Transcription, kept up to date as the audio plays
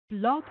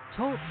Blog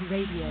Talk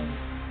Radio.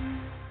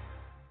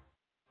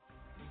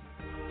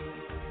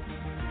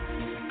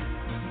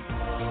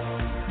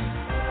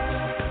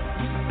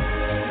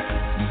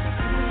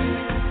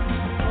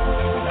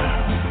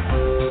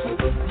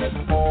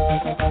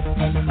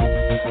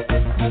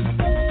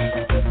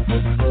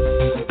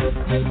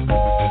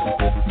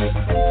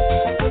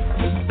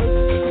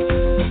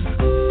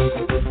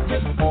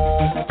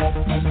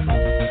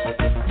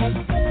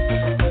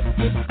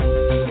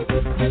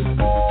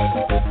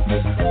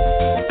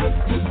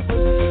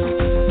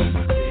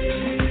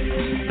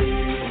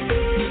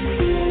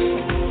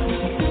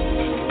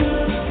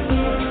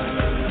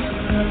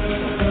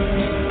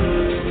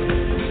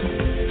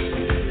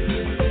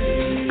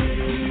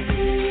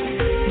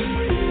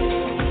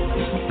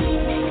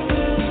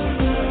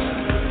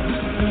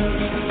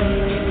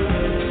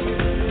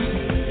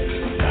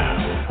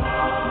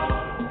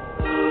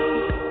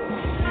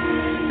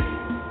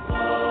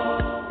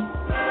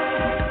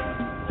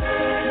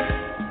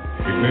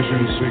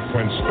 Ignition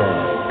sequence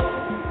start.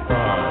 5,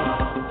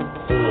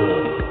 4,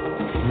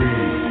 3,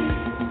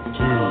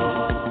 2,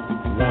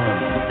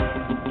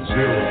 1, 0.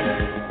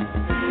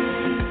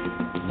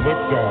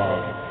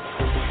 Liftoff.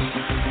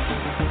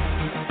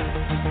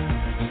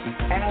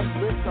 And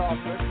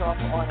liftoff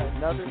on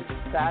another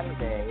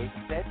Saturday,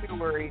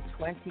 February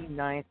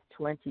 29th,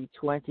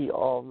 2020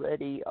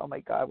 already. Oh my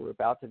God, we're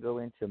about to go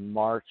into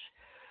March.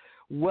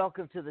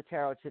 Welcome to the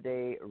Tarot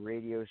Today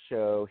radio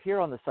show here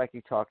on the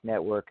Psychic Talk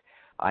Network.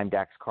 I'm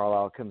Dax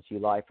Carlisle, coming to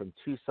you live from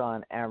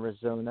Tucson,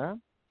 Arizona.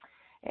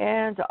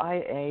 And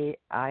I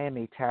am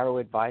a tarot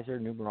advisor,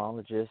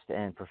 numerologist,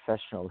 and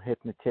professional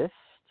hypnotist.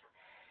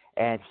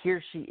 And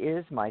here she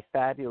is, my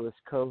fabulous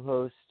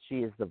co-host. She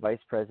is the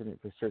Vice President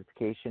for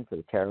Certification for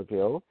the Tarot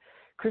Guild,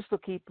 Crystal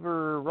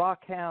Keeper,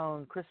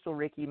 Rockhound, Crystal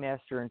Reiki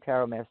Master, and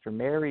Tarot Master,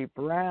 Mary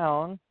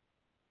Brown.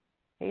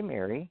 Hey,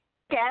 Mary.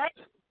 Dax.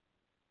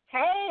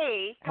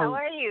 Hey, how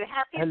are you?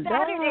 Happy Hello.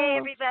 Saturday,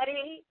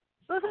 everybody.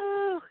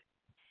 Woohoo.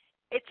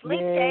 It's Leap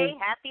Day.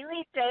 Happy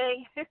Leap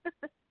Day.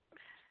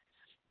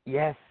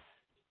 Yes,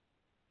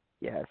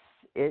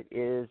 it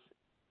is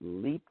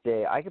Leap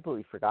Day. I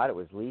completely forgot it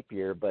was leap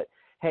year, but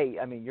hey,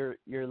 I mean,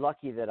 you're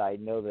lucky that I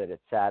know that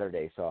it's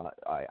Saturday, so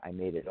I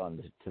made it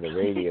on to the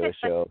radio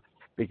show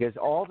because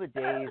all the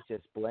days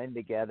just blend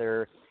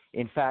together.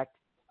 In fact,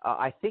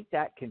 I think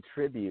that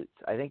contributes.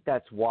 I think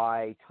that's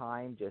why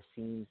time just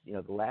seems,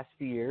 the last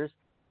few years,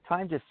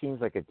 time just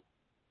seems like it's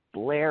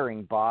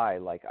blaring by.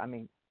 Like, I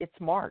mean, it's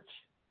March.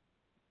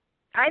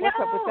 I know. What's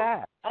up with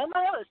that?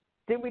 Almost.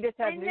 Didn't we just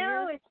have New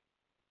Year's?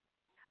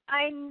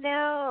 I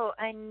know.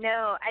 I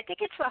think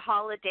it's a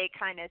holiday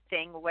kind of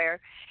thing where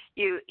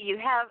you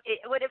have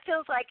what it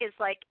feels like is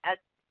like a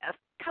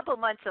couple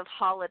months of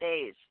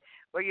holidays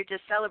where you're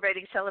just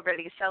celebrating,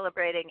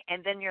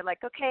 and then you're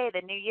like, okay,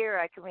 the new year,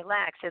 I can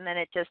relax, and then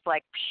it just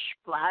like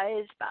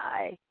flies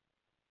by.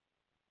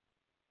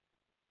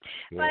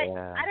 Yeah. But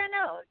I don't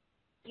know.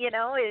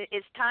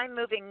 Is time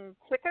moving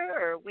quicker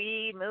or are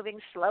we moving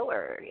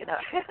slower?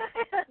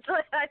 That's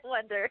what I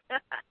wonder.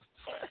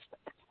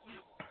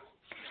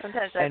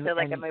 Sometimes I feel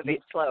like I'm moving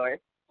slower.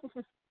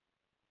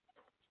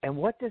 And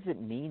what does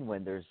it mean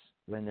when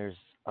there's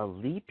a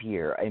leap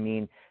year? I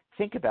mean,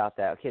 think about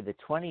that. Okay, the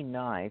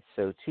 29th,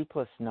 so 2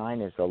 plus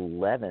 9 is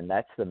 11.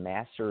 That's the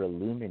Master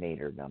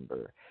Illuminator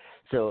number.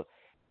 So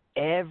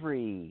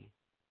every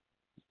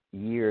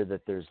year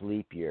that there's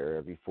leap year,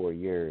 every 4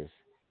 years,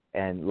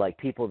 and like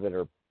people that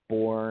are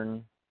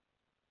born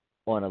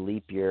on a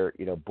leap year,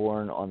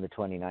 born on the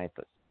 29th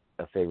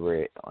of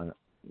February on,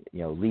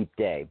 leap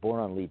day, born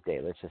on leap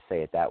day, let's just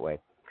say it that way.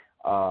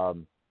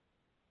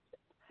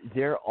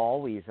 They're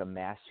always a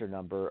master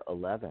number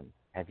 11.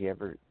 Have you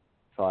ever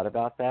thought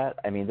about that?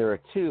 I mean, there are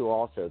 2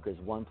 also because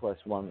 1 plus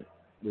 1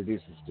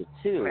 reduces to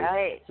 2.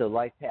 Right. So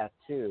life path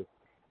 2.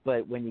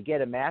 But when you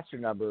get a master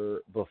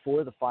number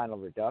before the final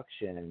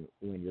reduction,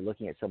 when you're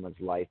looking at someone's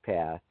life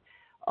path,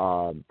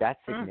 that's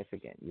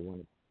significant. You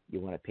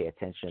want to pay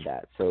attention to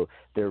that. So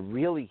they're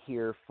really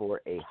here for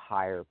a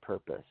higher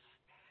purpose.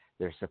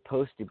 They're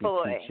supposed to be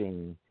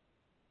teaching,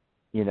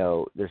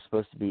 they're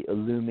supposed to be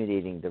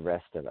illuminating the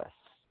rest of us.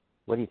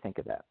 What do you think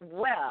of that?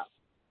 Well,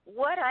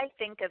 what I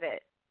think of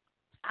it,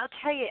 I'll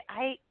tell you,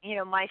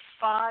 my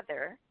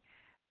father,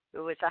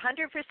 who was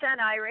 100%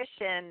 Irish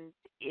and,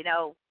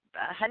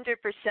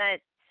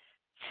 100%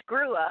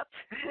 screw up,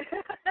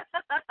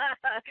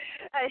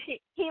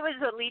 he was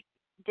a leap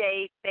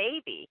day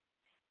baby.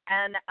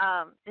 And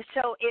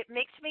so it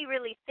makes me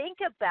really think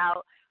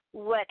about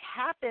what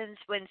happens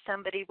when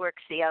somebody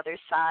works the other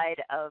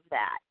side of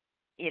that.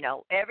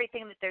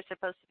 Everything that they're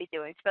supposed to be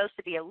doing, supposed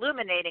to be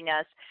illuminating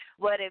us.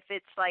 What if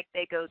it's like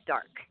they go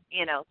dark?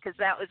 Because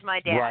that was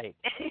my dad. Right.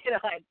 I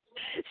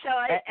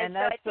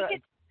think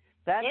it's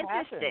that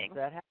interesting.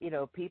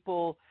 Happens.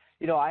 People.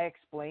 I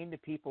explain to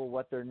people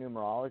what their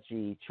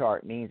numerology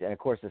chart means, and of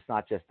course, it's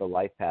not just the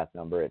life path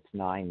number; it's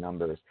 9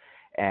 numbers,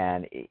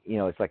 and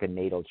it's like a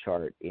natal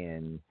chart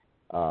in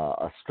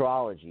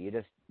astrology.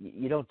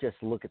 You don't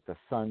just look at the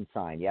sun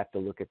sign; you have to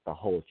look at the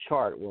whole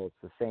chart. Well,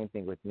 it's the same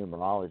thing with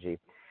numerology.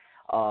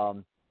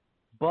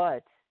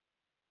 But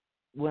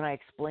when I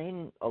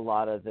explain a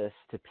lot of this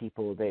to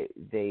people,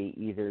 they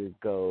either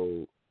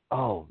go,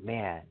 "Oh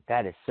man,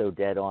 that is so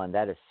dead on.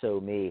 That is so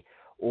me,"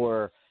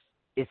 or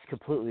it's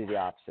completely the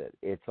opposite.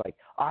 It's like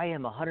I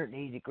am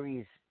 180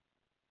 degrees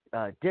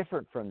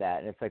different from that,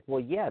 and it's like, well,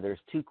 yeah, there's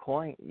two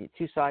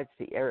sides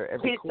to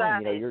every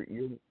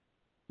coin.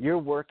 You're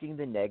working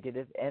the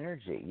negative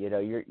energy.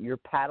 You're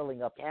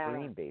paddling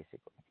upstream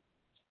basically.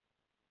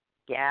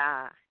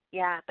 Yeah.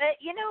 Yeah, but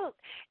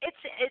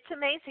it's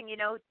amazing,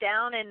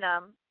 down in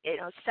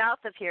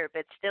south of here,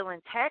 but still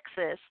in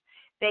Texas,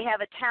 they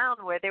have a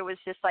town where there was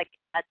just like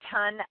a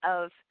ton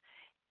of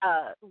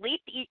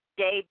leap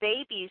day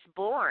babies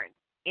born,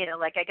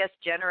 like I guess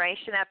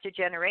generation after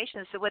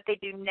generation. So what they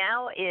do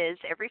now is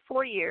every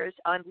 4 years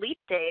on leap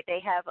day,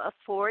 they have a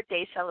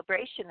 4-day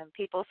celebration and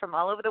people from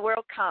all over the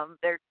world come.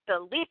 They're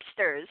the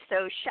leapsters.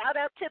 So shout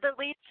out to the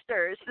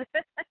leapsters.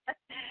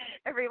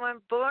 Everyone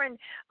born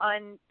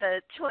on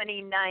the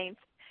 29th.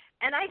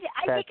 And I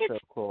think it's so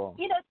cool.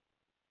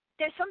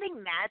 There's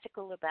something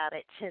magical about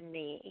it to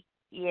me.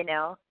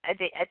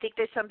 I think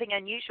there's something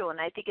unusual, and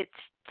I think it's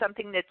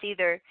something that's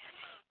either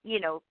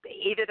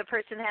the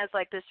person has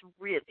like this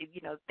really,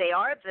 they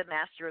are the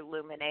master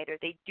illuminator.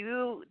 They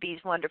do these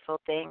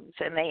wonderful things,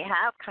 and they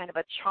have kind of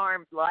a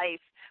charmed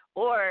life,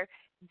 or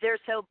they're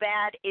so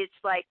bad it's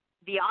like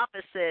the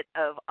opposite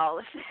of all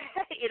of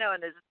that,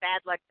 and there's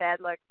bad luck,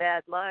 bad luck,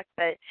 bad luck.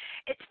 But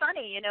it's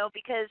funny,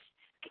 because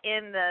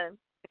in the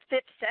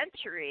 5th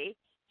century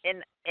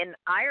in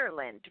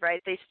Ireland,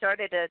 right, they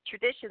started a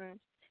tradition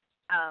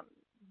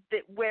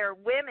where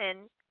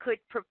women could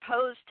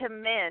propose to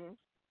men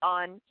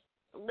on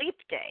leap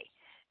day.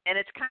 And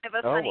it's kind of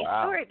a funny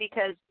story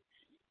because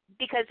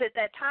at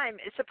that time,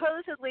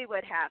 supposedly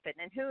what happened,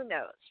 and who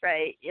knows,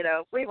 right?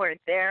 We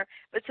weren't there,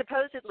 but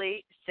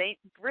supposedly St.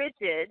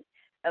 Bridget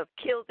of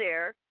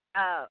Kildare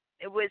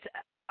was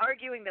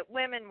arguing that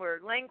women were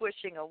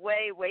languishing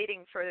away,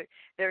 waiting for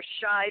their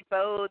shy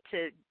beau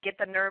to get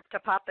the nerve to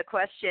pop the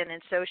question.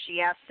 And so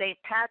she asked St.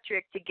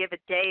 Patrick to give a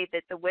day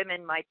that the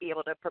women might be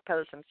able to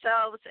propose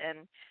themselves.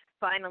 And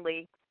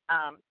finally,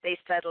 they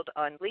settled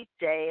on leap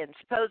day. And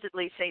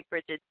supposedly St.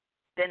 Bridget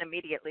then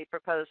immediately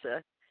proposed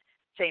to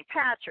St.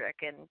 Patrick.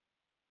 And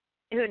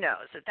who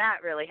knows if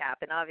that really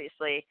happened.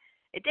 Obviously,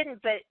 it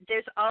didn't. But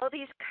there's all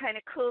these kind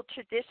of cool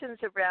traditions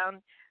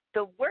around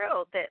the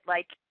world that,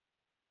 like,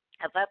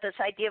 about this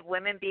idea of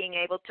women being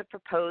able to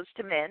propose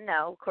to men.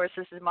 Now, of course,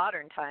 this is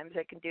modern times.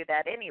 They can do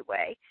that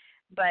anyway.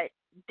 But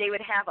they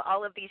would have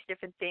all of these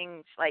different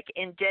things. Like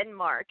in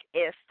Denmark,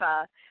 if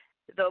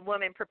the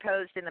woman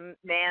proposed and the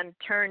man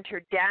turned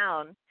her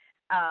down,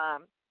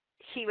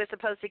 he was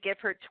supposed to give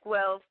her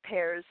 12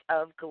 pairs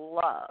of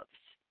gloves,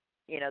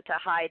 to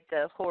hide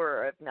the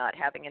horror of not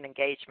having an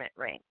engagement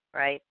ring,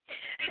 right?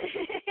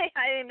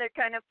 I mean, they're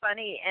kind of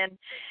funny. And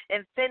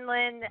in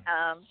Finland,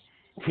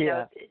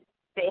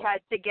 they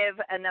had to give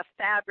enough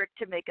fabric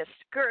to make a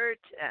skirt,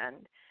 and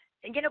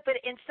but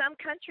in some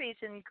countries,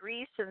 in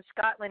Greece and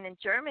Scotland and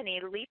Germany,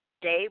 leap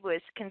day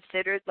was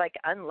considered like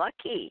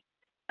unlucky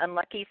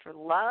for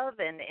love,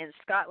 and in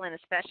Scotland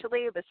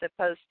especially, it was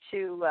supposed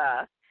to,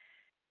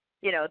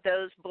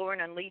 those born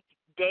on leap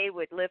day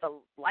would live a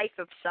life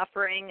of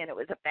suffering, and it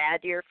was a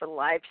bad year for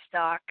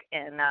livestock.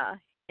 And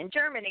in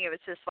Germany, it was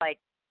just like,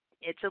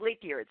 it's a leap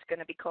year, it's going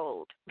to be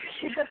cold.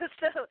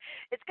 So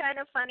it's kind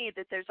of funny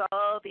that there's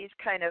all these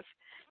kind of,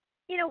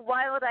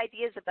 wild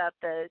ideas about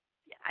the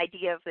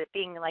idea of it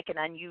being like an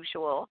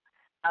unusual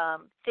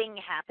thing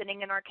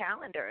happening in our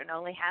calendar and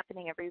only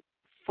happening every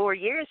 4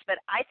 years. But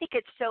I think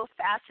it's so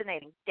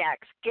fascinating.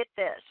 Dex, get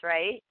this,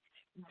 right?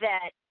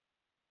 That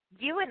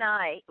you and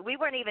I, we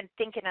weren't even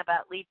thinking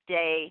about leap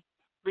day,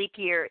 leap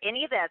year,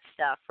 any of that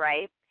stuff,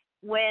 right?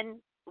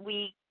 When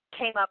we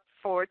came up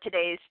for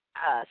today's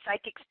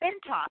psychic spin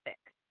topic,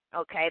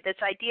 okay, this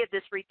idea of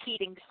this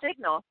repeating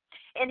signal.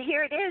 And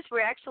here it is.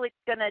 We're actually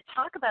going to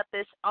talk about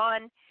this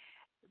on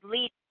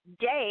leap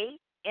day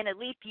in a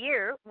leap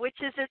year, which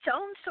is its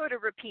own sort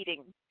of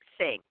repeating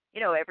thing,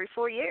 every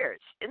 4 years.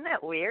 Isn't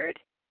that weird?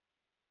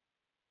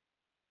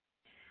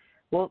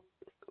 Well,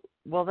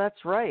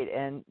 that's right.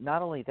 And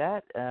not only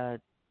that,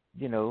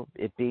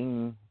 it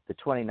being the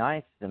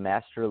 29th, the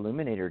Master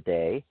Illuminator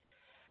Day,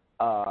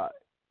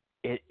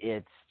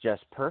 it's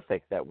just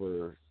perfect that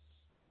we're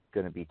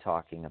going to be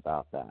talking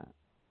about that.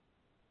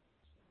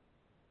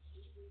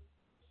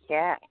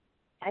 Yeah,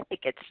 I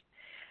think it's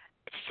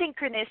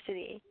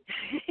synchronicity.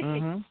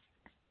 Mm-hmm.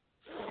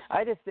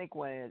 I just think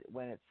when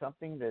it's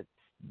something that's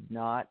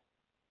not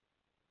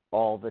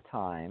all the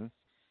time,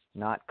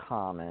 not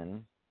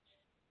common,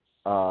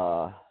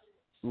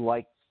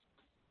 like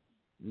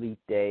leap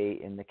day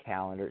in the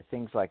calendar,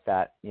 things like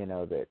that,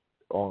 that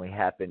only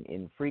happen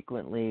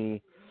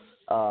infrequently,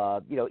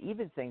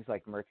 even things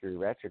like Mercury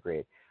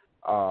retrograde.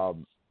 I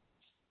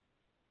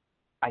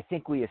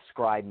think we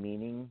ascribe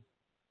meaning,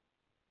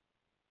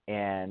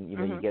 and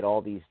Mm-hmm. you get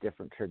all these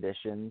different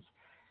traditions,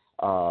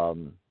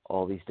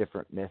 all these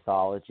different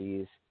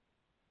mythologies,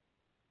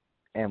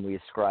 and we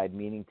ascribe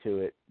meaning to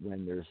it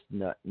when there's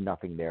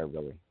nothing there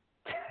really.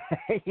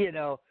 you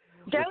know,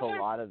 with a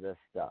lot of this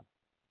stuff.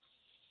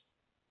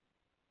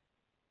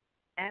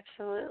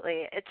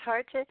 Absolutely. It's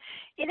hard to,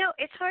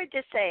 it's hard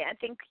to say. I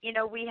think,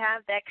 we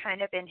have that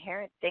kind of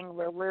inherent thing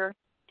where we're,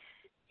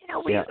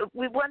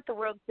 we want the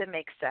world to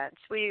make sense.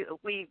 We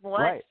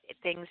want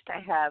things to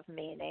have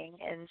meaning,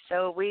 and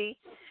so we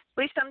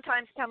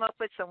sometimes come up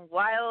with some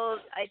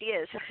wild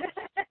ideas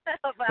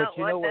about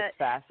what's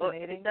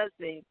fascinating? What it does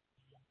mean.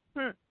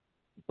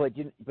 But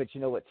you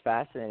know what's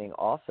fascinating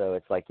also?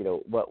 It's like,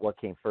 what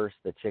came first,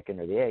 the chicken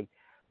or the egg?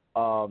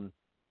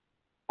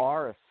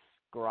 Our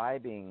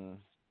ascribing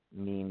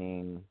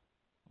meaning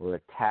or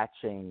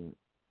attaching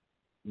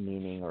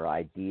meaning or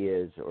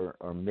ideas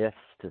or myths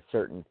to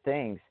certain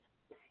things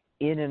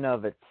in and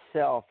of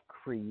itself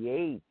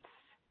creates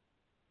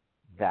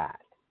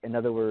that. In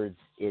other words,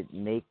 it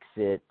makes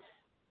it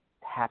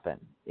happen.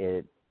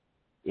 It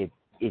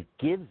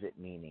gives it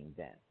meaning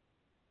then.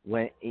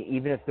 When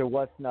even if there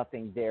was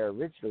nothing there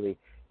originally,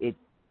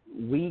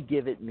 we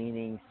give it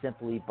meaning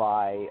simply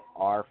by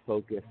our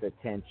focus,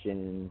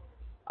 attention,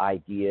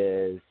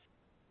 ideas,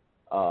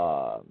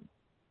 all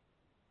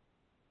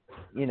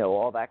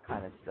that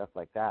kind of stuff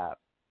like that.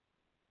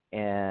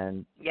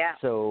 And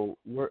so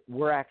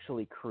we're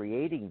actually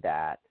creating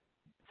that,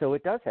 so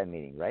it does have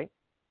meaning, right?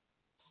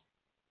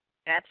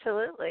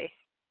 Absolutely,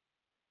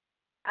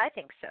 I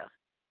think so.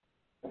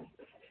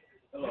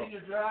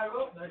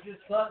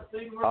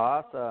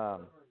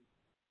 Awesome.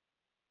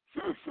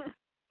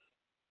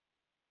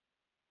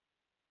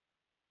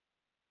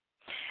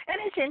 And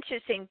it's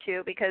interesting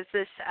too because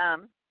this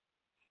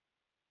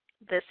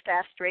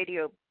fast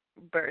radio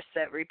burst,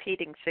 that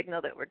repeating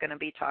signal that we're going to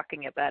be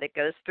talking about, it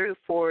goes through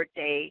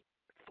 4-day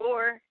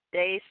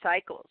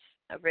cycles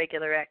of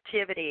regular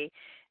activity,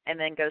 and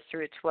then goes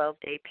through a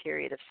 12-day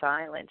period of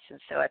silence.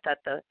 And so I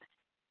thought the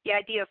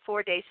idea of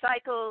 4-day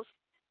cycles,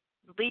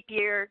 leap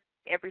year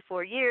every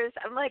 4 years,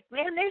 I'm like,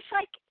 man, there's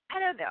like, I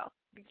don't know,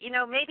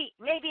 maybe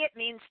it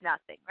means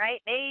nothing,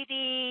 right?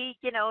 Maybe,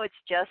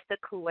 it's just a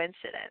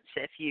coincidence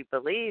if you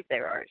believe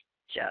there are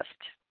just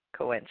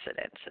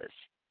coincidences.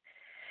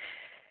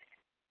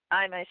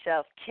 I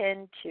myself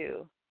tend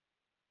to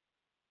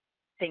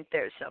think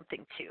there's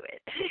something to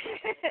it.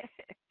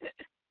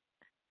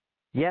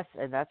 Yes,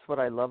 and that's what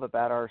I love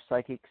about our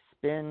Psychic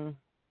Spin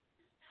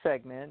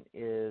segment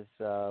is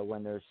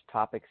when there's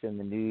topics in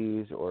the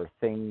news or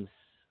things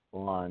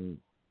on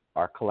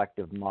our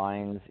collective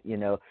minds,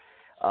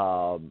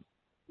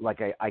 like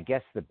I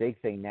guess the big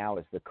thing now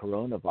is the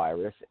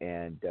coronavirus,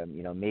 and,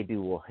 maybe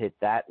we'll hit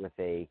that with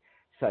a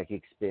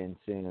Psychic Spin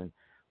soon.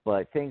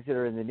 But things that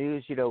are in the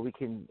news, we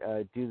can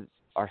do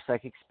our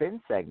Psychic Spin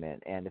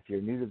segment. And if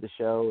you're new to the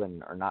show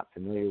and are not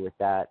familiar with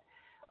that,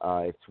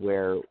 it's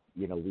where,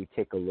 we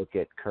take a look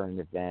at current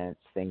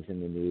events, things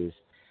in the news,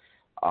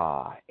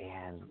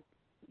 and,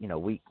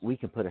 we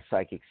can put a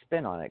psychic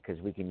spin on it because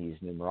we can use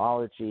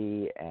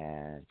numerology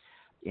and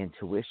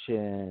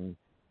intuition,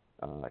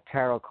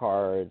 tarot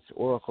cards,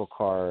 oracle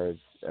cards,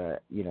 a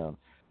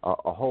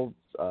whole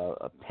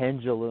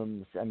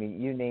pendulums. I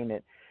mean, you name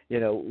it.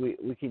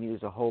 We can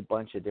use a whole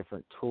bunch of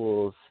different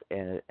tools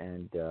and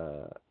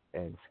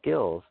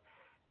skills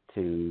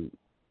to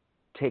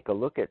take a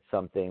look at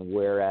something,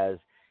 whereas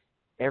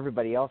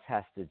everybody else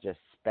has to just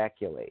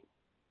speculate.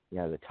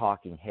 The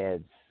talking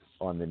heads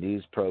on the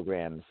news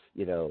programs,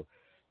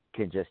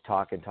 can just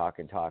talk and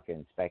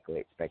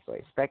speculate,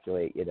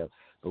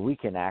 but we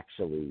can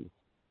actually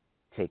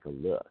take a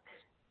look,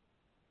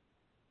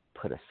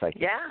 put a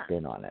psychic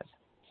spin on it.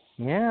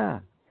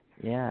 Yeah.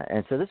 Yeah,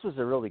 and so this was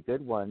a really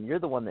good one. You're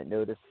the one that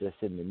noticed this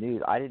in the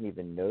news. I didn't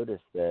even notice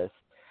this,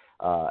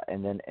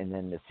 and then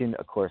as soon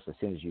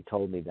as you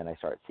told me, then I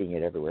started seeing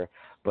it everywhere.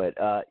 But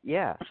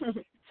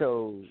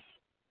so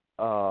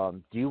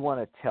do you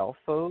want to tell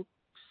folks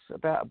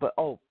about? But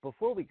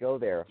before we go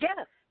there,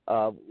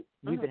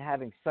 we've been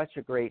having such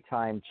a great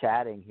time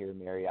chatting here,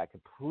 Mary. I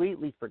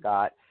completely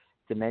forgot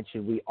to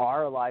mention we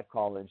are a live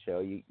call-in show.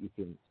 You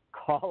can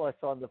call us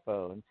on the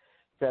phone.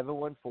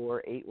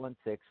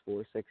 714-816-4628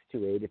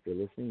 if you're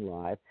listening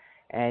live.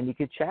 And you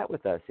can chat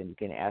with us and you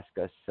can ask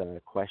us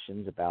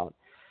questions about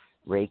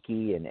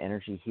Reiki and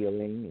energy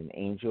healing and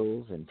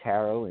angels and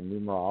tarot and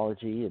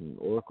numerology and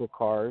oracle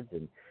cards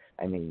and,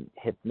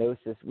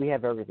 hypnosis. We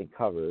have everything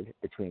covered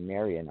between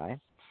Mary and I.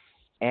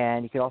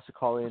 And you can also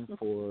call in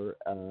for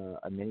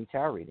a mini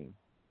tarot reading.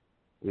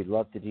 We'd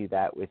love to do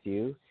that with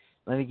you.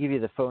 Let me give you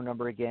the phone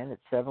number again.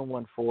 It's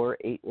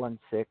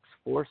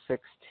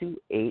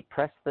 714-816-4628.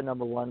 Press the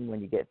number 1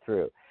 when you get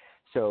through.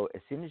 So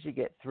as soon as you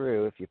get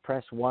through, if you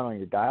press 1 on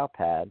your dial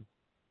pad,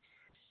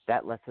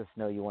 that lets us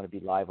know you want to be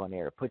live on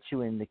air. It puts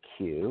you in the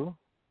queue,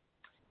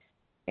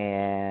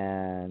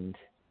 and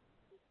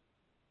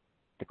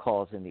the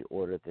calls in the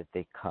order that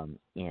they come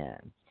in.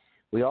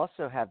 We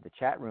also have the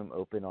chat room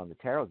open on the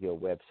Tarot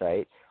Guild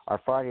website. Our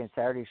Friday and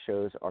Saturday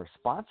shows are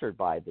sponsored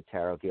by the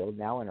Tarot Guild,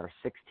 now in our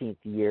 16th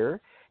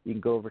year. You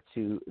can go over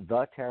to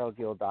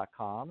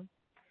thetarotguild.com,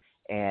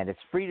 and it's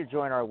free to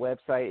join our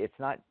website. It's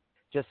not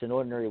just an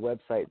ordinary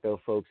website, though,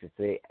 folks.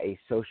 It's a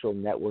social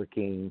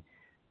networking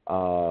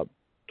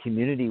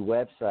community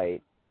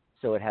website.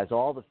 So it has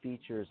all the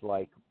features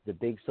like the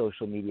big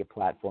social media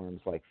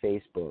platforms like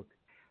Facebook.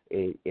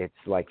 It's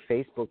like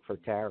Facebook for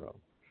tarot.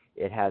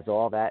 It has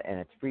all that, and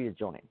it's free to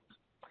join.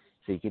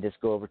 So you can just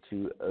go over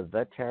to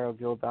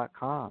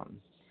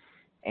thetarotguild.com,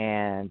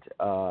 and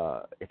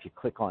if you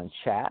click on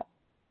chat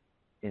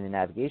in the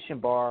navigation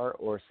bar,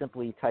 or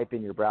simply type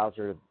in your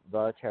browser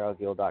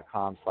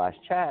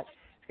thetarotguild.com/chat,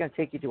 it's going to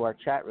take you to our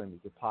chat room. You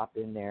can pop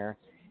in there,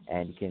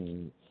 and you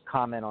can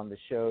comment on the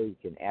show. You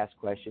can ask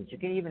questions. You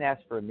can even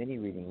ask for a mini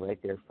reading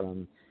right there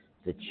from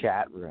the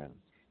chat room.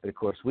 But, of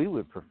course, we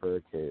would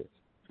prefer to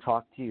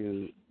talk to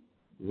you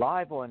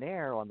live on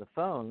air on the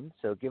phone.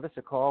 So give us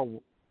a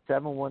call,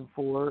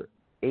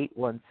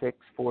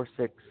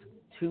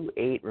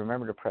 714-816-4628.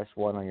 Remember to press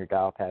 1 on your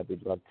dial pad.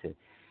 We'd love to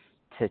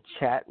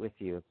chat with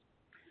you.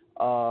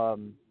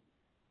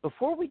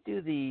 Before we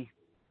do the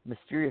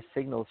mysterious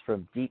signals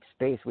from deep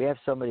space, we have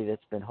somebody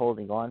that's been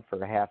holding on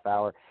for a half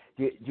hour.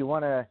 Do you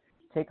want to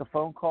take a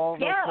phone call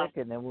real quick,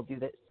 and then we'll do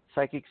the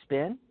psychic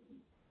spin?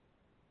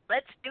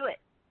 Let's do it.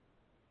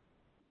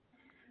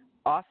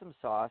 Awesome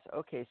sauce.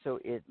 Okay, so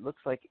it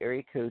looks like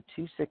area code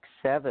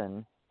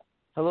 267.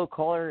 Hello,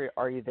 caller.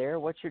 Are you there?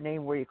 What's your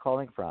name? Where are you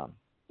calling from?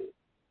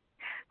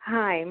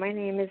 Hi, my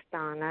name is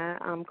Donna.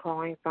 I'm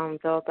calling from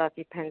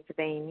Philadelphia,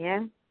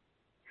 Pennsylvania.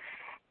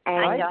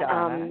 And, hi,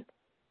 Donna.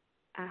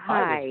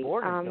 Hi. I was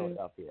born in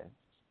Philadelphia.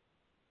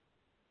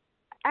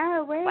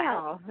 Oh,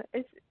 wow.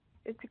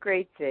 It's a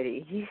great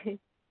city.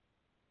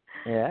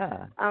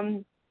 Yeah.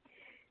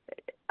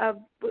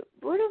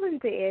 What I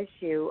wanted to ask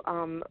you,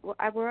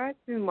 where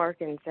I've been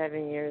working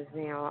 7 years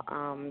now,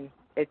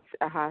 it's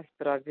a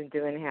hospital. I've been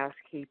doing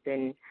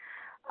housekeeping.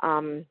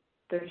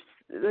 There's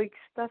like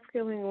stuff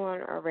going on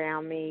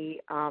around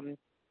me.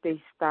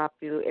 They stop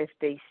you if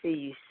they see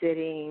you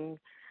sitting.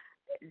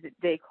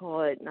 They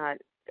call it not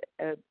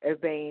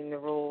obeying the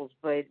rules,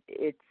 but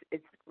it's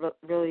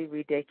really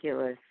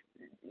ridiculous.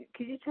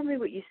 Could you tell me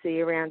what you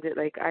see around it?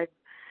 Like, I've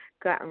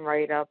gotten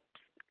write-ups.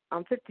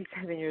 I'm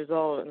 57 years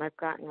old, and I've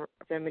gotten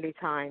so many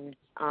times.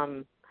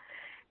 And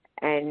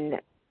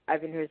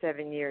I've been here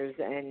 7 years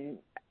and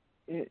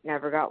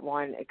never got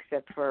one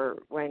except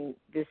for when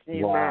this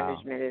new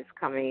management is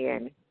coming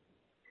in.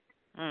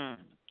 And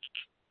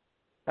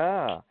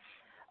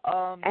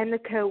the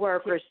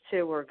coworkers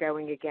too are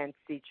going against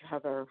each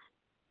other.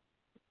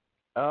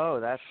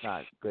 Oh, that's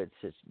not good.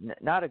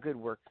 Not a good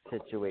work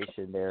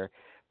situation there.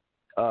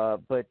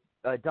 But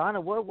Donna,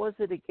 what was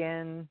it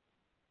again?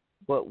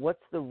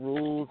 What's the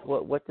rules?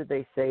 What did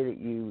they say that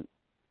you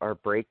are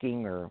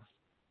breaking, or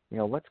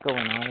what's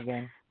going on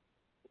again?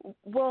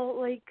 Well,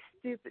 like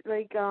stupid,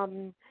 like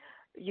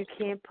you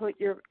can't put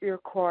your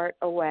cart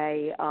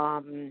away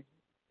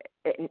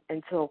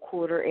until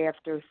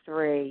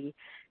 3:15.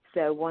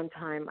 So one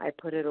time I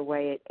put it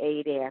away at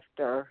 8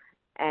 after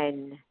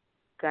and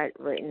got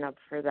written up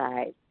for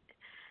that.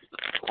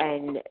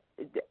 And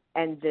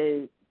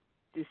the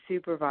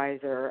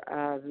supervisor,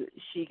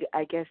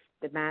 I guess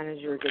the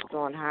manager gets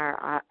on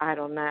her, I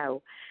don't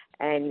know,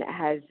 and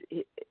has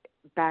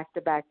back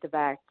to back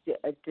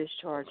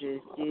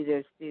discharges, do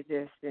this,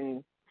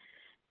 and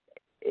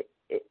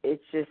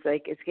it's just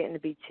like it's getting to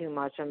be too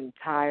much. I'm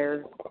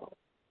tired.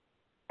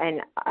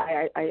 And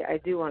I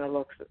do want to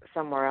look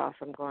somewhere else.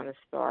 I'm going to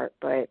start,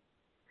 but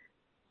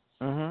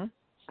I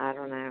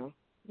don't know.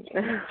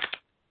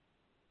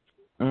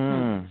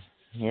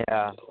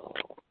 Yeah.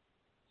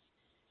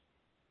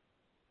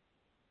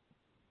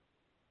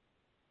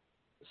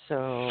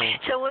 So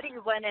what do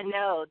you want to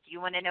know? Do you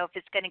want to know if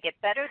it's going to get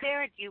better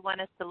there, or do you want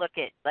us to look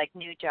at like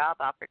new job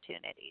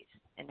opportunities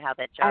and how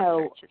that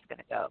job search is going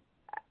to go?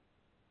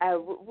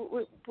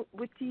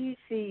 What do you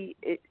see?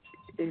 Is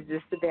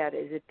this about?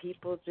 Is it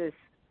people just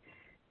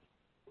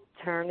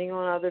turning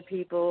on other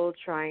people,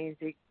 trying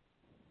to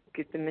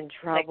get them in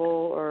trouble,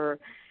 or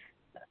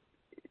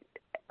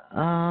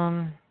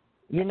I'm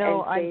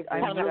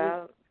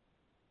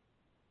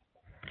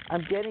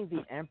getting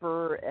the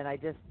Emperor, and I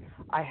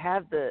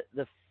have the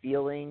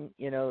feeling,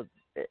 the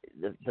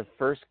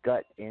first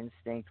gut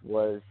instinct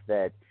was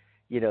that,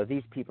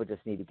 these people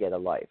just need to get a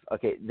life.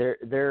 Okay,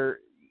 they're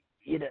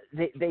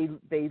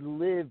they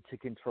live to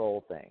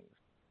control things,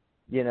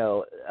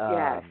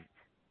 yes.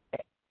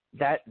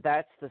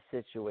 That's the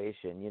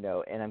situation,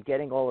 and I'm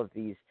getting all of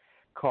these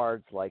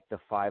cards like the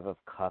 5 of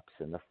Cups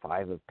and the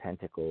 5 of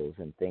Pentacles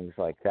and things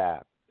like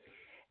that.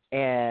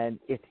 And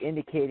it's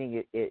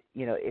indicating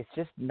it's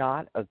just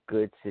not a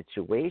good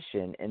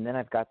situation. And then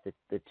I've got the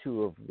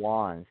 2 of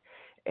Wands,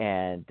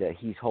 and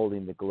he's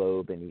holding the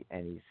globe, and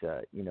he's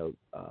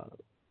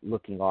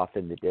looking off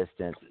in the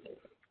distance.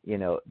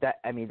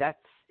 That's,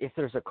 if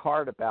there's a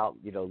card about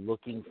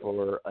looking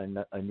for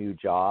a new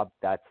job,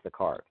 that's the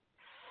card.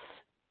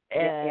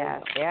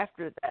 And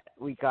after that,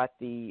 we got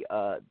the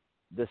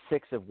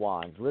 6 of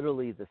Wands,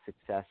 literally the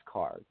success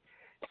card.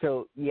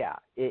 So, yeah,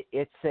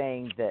 it's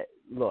saying that,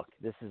 look,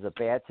 this is a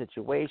bad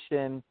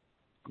situation.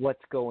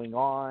 What's going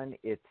on?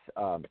 It's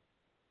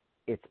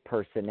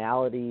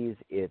personalities.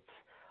 It's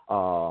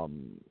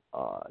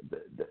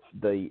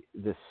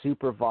the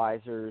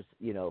supervisors,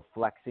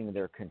 flexing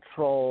their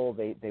control.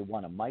 They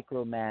want to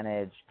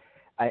micromanage.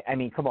 I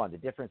mean, come on, the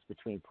difference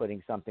between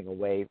putting something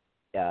away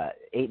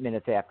 8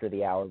 minutes after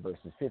the hour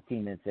versus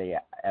 15 minutes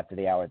after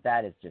the hour,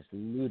 that is just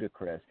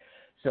ludicrous.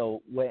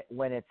 So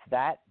when it's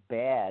that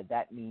bad,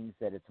 that means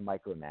that it's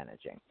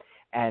micromanaging.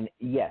 And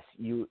yes,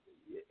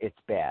 it's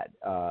bad.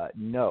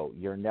 No,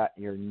 you're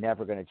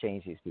never going to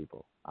change these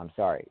people. I'm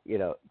sorry.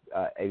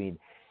 I mean,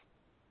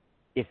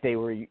 if they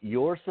were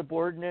your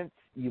subordinates,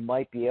 you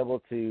might be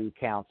able to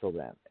counsel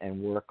them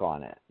and work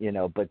on it,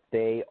 but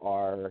they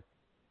are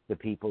the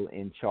people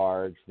in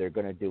charge. They're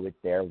going to do it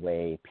their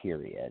way,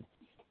 period,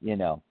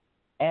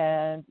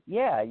 And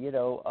yeah,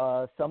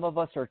 some of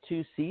us are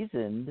too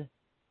seasoned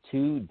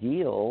to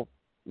deal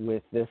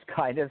with this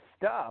kind of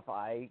stuff.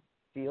 I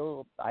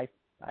feel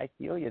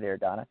you there,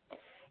 Donna.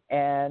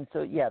 And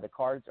so, yeah, the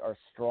cards are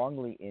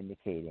strongly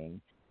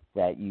indicating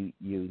that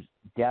you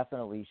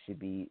definitely should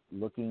be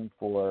looking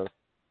for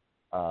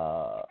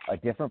a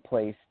different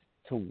place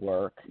to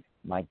work.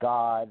 My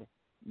God,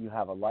 you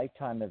have a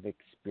lifetime of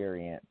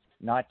experience,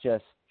 not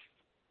just,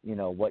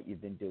 what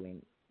you've been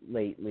doing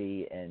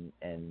lately and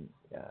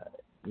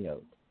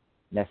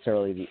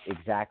necessarily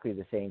exactly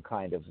the same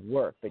kind of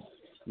work, but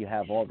you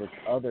have all this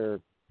other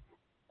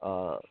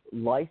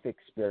life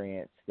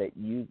experience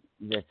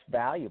that's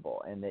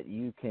valuable and that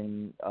you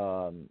can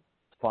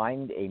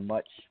find a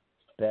much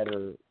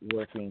better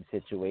working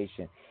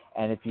situation.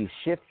 And if you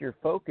shift your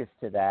focus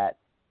to that,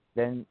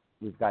 then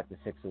we've got the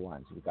Six of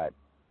Wands. We've got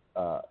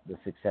the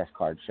success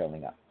card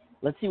showing up.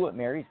 Let's see what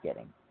Mary's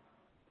getting.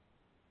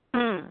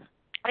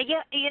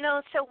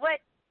 Yeah, so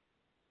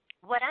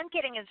what I'm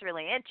getting is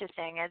really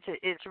interesting.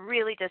 It's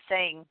really just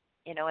saying,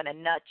 in a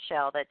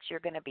nutshell, that you're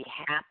going to be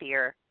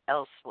happier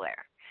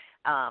elsewhere.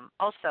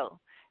 Also,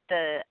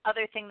 the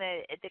other thing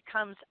that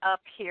comes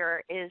up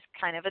here is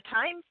kind of a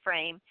time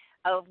frame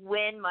of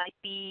when might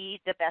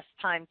be the best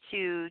time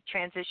to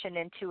transition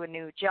into a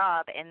new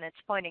job, and it's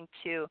pointing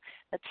to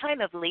the time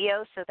of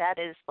Leo, so that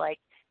is like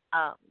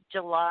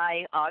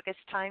July, August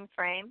time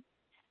frame.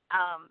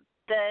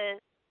 The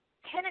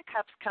Ten of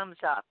Cups comes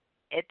up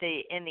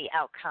in the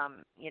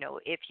outcome,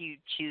 if you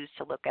choose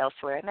to look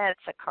elsewhere, and that's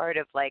a card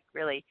of like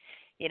really,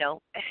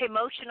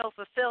 emotional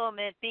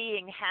fulfillment,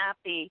 being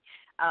happy.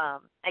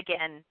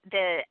 Again,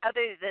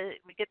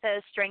 we get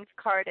the Strength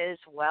card as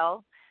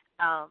well,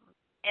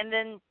 and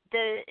then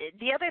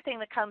the other thing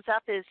that comes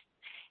up is,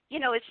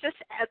 it's just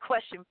a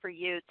question for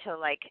you to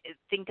like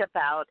think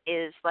about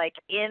is like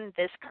in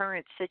this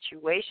current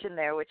situation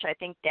there, which I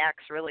think Dax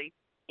really,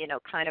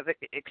 kind of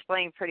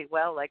explained pretty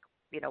well, like,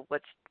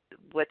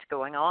 what's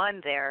going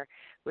on there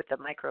with the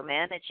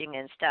micromanaging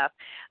and stuff.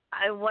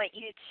 I want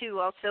you to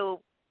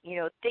also,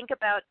 think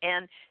about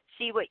and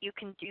see what you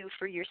can do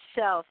for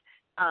yourself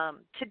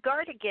to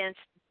guard against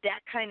that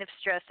kind of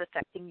stress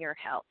affecting your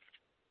health.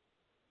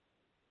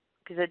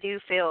 Because I do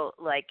feel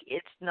like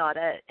it's not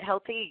a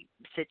healthy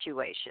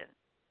situation.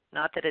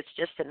 Not that it's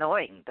just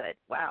annoying, but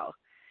wow,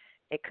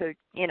 it could,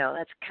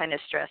 that kind of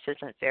stress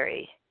isn't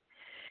very,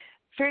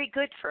 very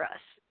good for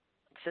us.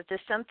 So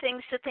there's some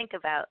things to think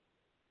about.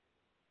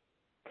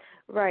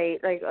 Right,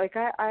 like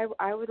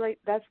I would like,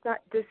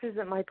 this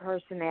isn't my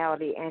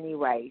personality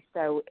anyway,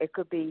 so it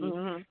could be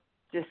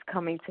just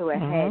coming to a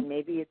head.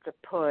 Maybe it's a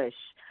push.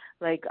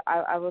 Like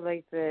I would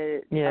like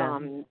to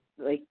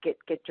like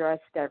get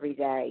dressed every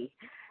day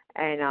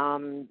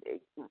and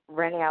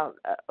rent out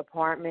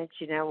apartments,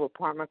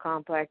 apartment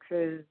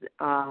complexes,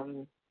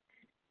 showing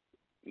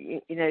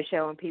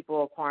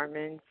people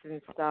apartments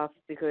and stuff,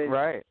 because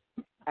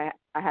I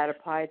had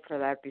applied for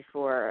that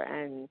before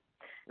and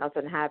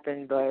nothing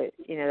happened, but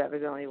that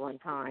was only one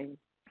time.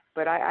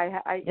 But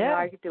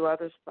I could do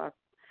other stuff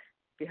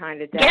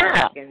behind the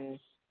desk and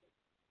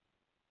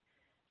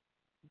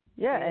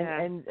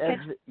and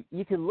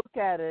you can look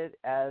at it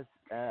as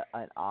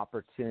an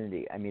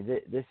opportunity. I mean,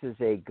 this is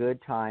a good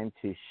time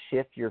to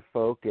shift your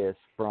focus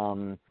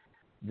from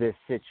this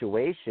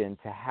situation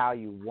to how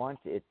you want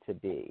it to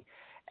be.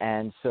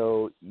 And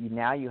so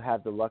now you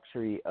have the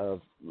luxury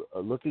of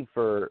looking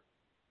for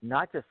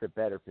not just a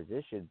better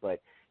position,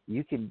 but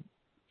you can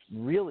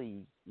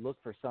really look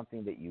for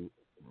something that you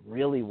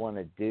really want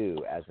to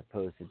do as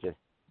opposed to just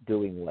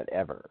doing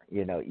whatever.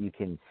 You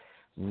can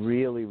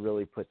really,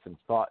 really put some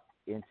thought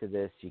into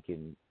this. You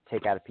can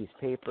take out a piece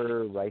of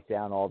paper, write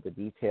down all the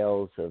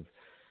details of,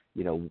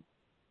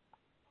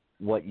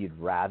 what you'd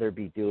rather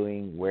be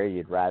doing, where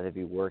you'd rather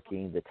be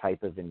working, the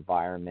type of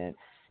environment,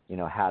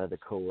 how do the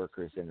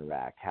coworkers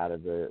interact, how do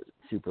the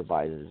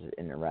supervisors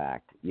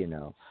interact,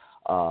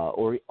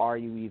 or are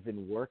you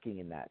even working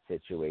in that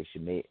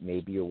situation?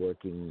 Maybe you're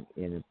working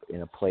in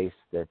a place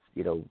that's,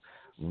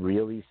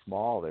 really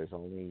small. There's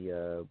only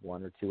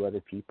one or two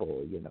other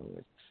people,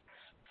 it's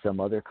some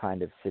other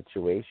kind of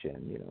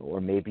situation,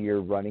 or maybe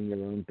you're running your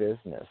own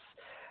business,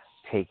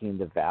 taking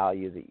the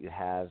value that you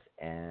have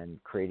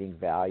and creating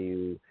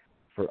value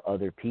for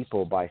other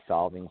people by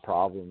solving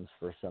problems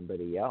for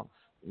somebody else,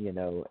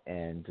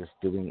 and just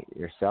doing it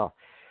yourself.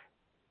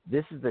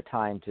 This is the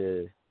time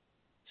to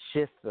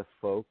shift the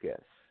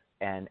focus.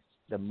 And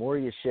the more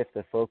you shift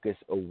the focus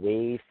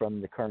away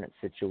from the current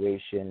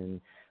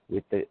situation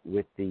with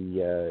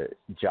the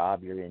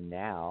job you're in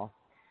now,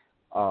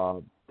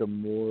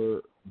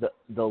 the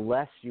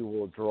less you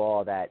will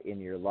draw that in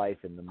your life,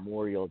 and the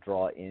more you'll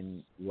draw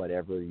in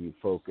whatever you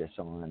focus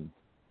on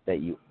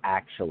that you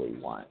actually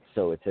want.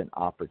 So it's an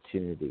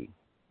opportunity,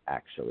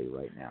 actually,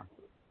 right now.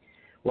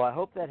 Well, I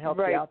hope that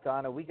helps you out,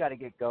 Donna. We got to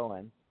get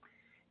going.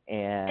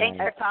 And thanks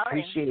for calling.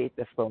 Appreciate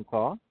the phone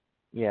call.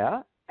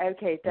 Yeah.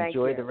 Okay, thank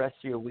you. Enjoy the rest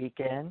of your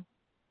weekend.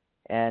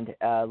 And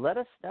let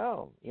us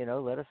know.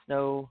 Let us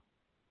know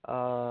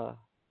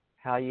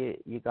how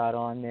you got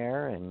on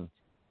there, and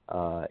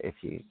if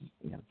you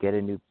get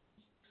a new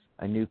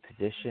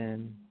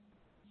position,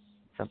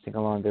 something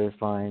along those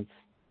lines.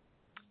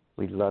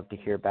 We'd love to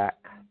hear back.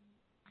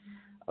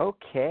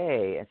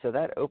 Okay, and so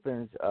that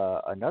opens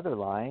another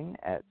line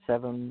at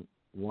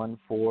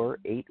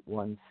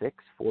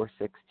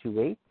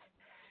 714-816-4628.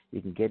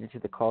 You can get into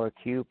the caller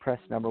queue. Press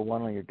number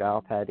 1 on your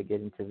dial pad to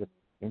get into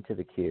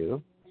the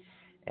queue,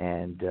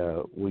 and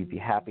we'd be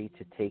happy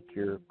to take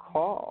your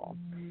call.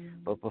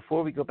 But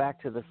before we go back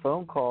to the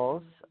phone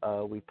calls,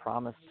 we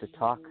promised to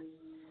talk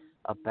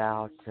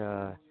about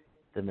the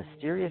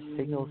mysterious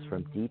signals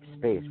from deep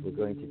space. We're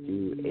going to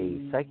do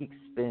a psychic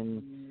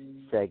spin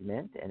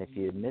segment, and if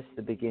you missed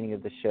the beginning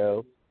of the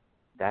show,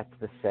 that's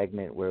the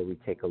segment where we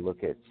take a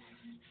look at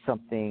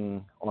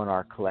something on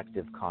our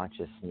collective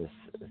consciousness,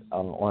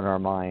 on our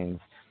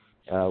minds,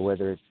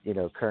 whether it's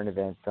current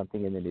events,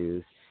 something in the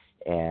news,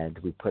 and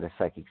we put a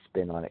psychic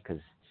spin on it, because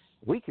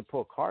we could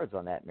pull cards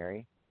on that,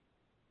 Mary.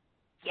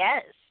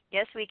 Yes,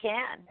 we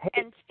can.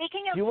 Hey, and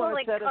speaking of do you want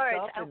pulling to set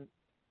cards, us up and...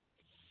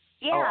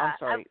 yeah, I'm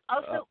sorry.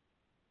 also,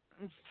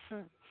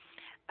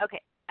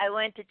 okay. I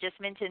wanted to just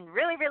mention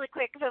really, really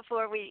quick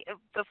before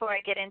I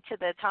get into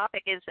the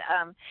topic is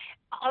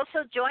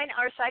also join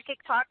our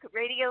Psychic Talk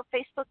Radio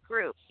Facebook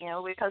group.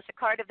 We post a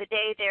card of the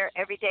day there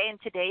every day,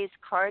 and today's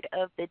card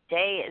of the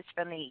day is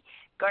from the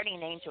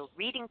Guardian Angel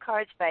Reading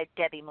Cards by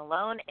Debbie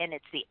Malone, and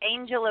it's the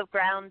Angel of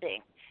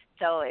Grounding.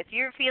 So if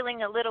you're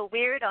feeling a little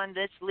weird on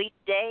this leap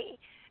day,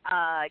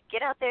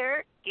 get out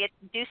there,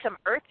 do some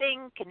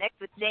earthing, connect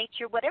with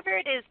nature, whatever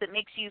it is that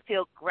makes you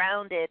feel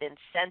grounded and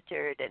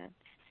centered and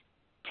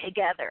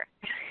together.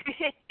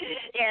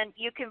 And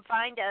you can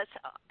find us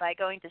by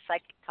going to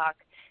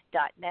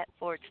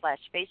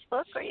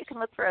psychictalk.net/Facebook, or you can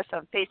look for us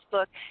on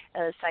Facebook,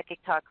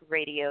 Psychic Talk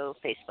Radio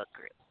Facebook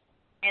group.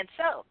 And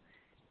so,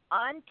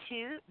 on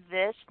to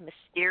this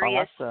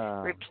mysterious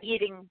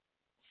repeating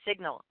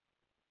signal.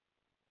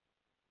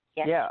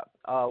 Yes? Yeah.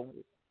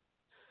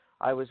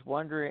 I was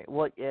wondering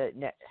what...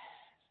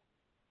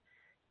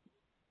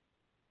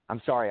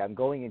 I'm sorry, I'm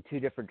going in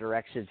 2 different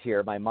directions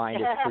here. My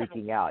mind is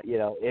freaking out.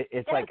 It's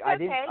That's like I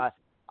okay.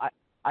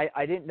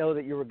 didn't know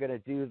that you were going to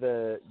do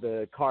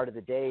the card of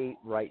the day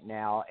right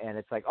now, and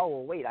it's like, oh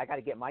well, wait, I got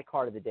to get my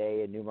card of the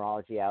day and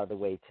numerology out of the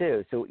way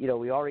too. So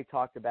we already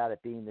talked about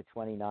it being the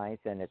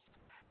 29th, and it's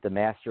the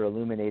Master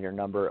Illuminator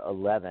number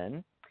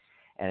 11,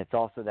 and it's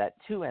also that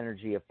 2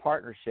 energy of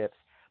partnerships.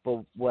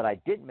 But what I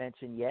didn't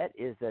mention yet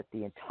is that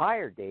the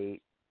entire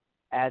date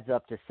adds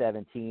up to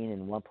 17,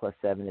 and 1 +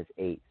 7 is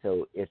 8.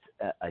 So it's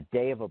a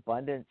day of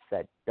abundance,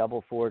 that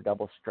double 4,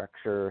 double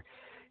structure.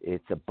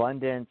 It's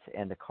abundance,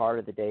 and the card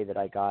of the day that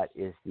I got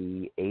is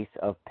the Ace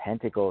of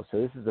Pentacles.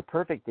 So this is the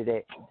perfect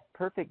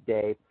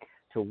day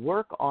to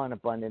work on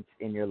abundance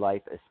in your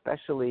life,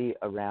 especially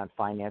around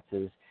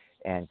finances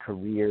and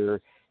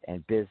career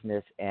and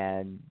business.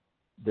 And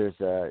there's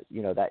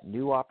that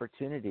new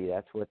opportunity.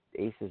 That's what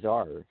aces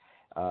are.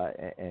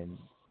 And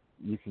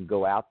you can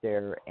go out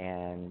there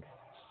and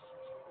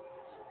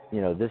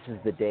this is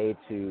the day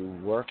to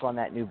work on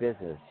that new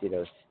business.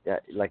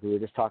 Like we were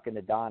just talking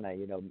to Donna.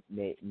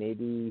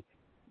 Maybe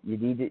you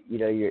need to.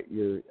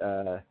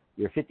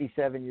 You're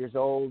 57 years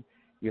old.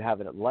 You have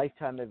a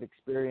lifetime of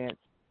experience.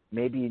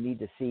 Maybe you need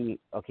to see,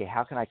 okay,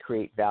 how can I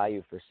create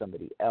value for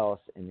somebody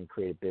else, and then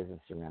create a business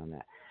around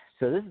that.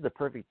 So this is the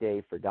perfect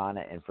day for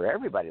Donna and for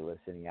everybody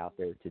listening out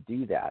there to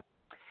do that.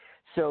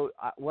 So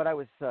what I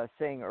was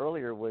saying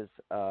earlier was,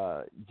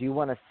 do you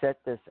want to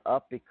set this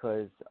up,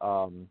 because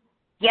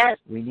yes,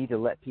 we need to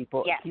let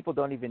people. Yes. People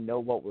don't even know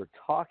what we're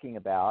talking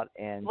about,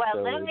 and well,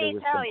 so let me there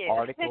was tell some you.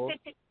 articles.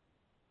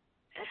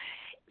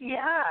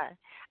 Yeah,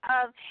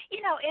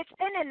 it's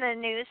been in the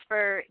news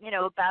for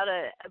about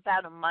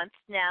a month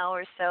now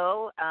or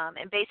so,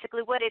 and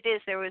basically what it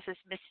is, there was this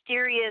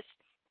mysterious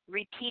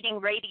repeating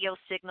radio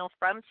signal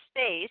from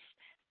space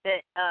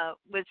that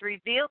was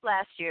revealed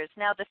last year. It's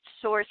now the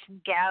Source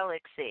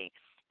Galaxy,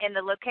 and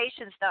the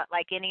location's not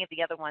like any of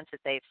the other ones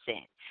that they've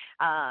seen.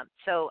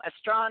 So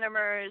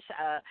astronomers,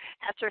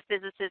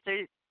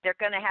 astrophysicists, they're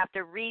going to have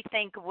to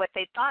rethink what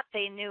they thought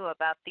they knew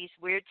about these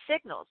weird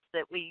signals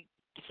that we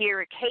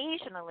hear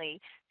occasionally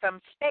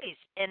from space.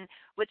 And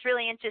what's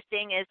really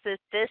interesting is that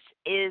this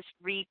is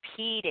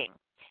repeating,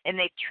 and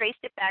they've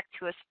traced it back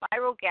to a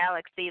spiral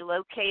galaxy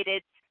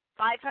located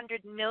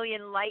 500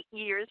 million light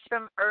years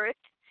from Earth.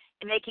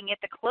 making it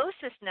the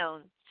closest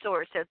known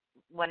source of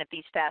one of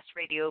these fast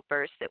radio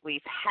bursts that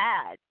we've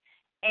had.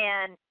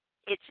 And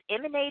it's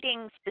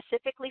emanating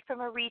specifically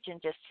from a region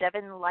just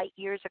 7 light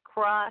years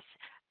across,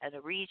 and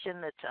a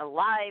region that's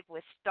alive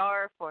with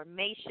star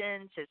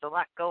formations. There's a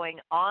lot going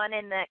on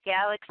in that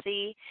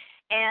galaxy,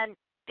 and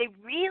they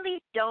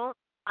really don't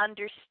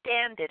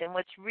understand it. And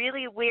what's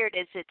really weird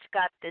is it's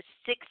got this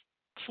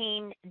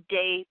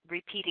 16-day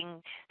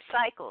repeating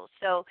cycle.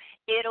 So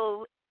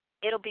it'll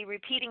be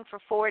repeating for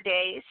 4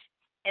 days,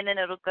 and then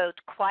it'll go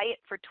quiet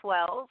for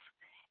 12,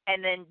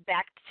 and then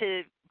back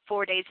to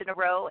 4 days in a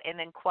row, and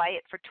then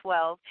quiet for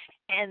 12.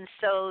 And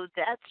so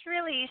that's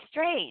really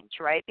strange,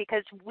 right?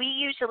 Because we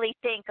usually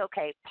think,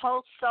 okay,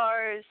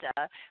 pulsars,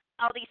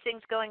 all these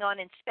things going on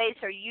in space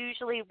are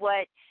usually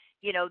what,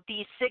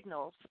 these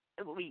signals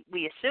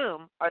we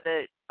assume are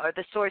the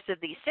source of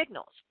these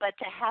signals. But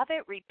to have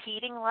it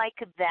repeating like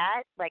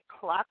that, like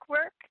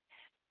clockwork,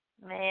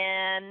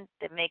 man,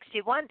 it makes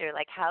you wonder,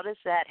 like, how does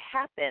that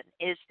happen?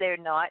 Is there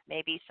not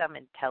maybe some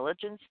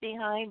intelligence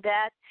behind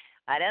that?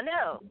 I don't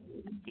know.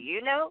 Do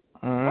you know?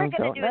 We're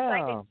going to do a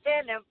psychic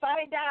spin and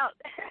find out.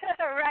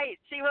 Right,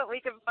 see what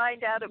we can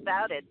find out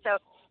about it. So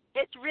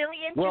it's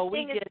really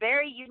interesting. It's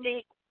very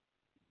unique,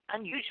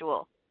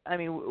 unusual. I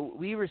mean,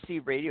 we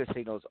receive radio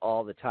signals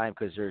all the time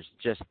because there's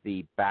just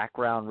the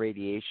background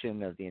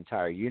radiation of the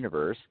entire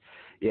universe,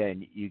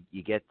 and you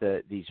get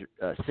these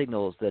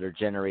signals that are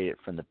generated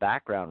from the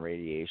background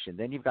radiation.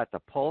 Then you've got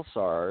the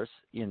pulsars,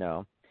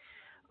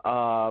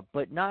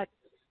 but not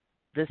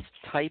this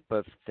type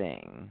of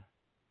thing.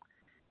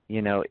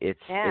 It's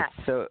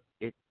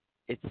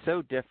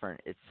so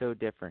different. It's so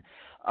different.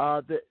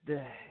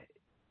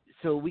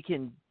 So we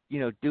can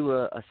do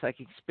a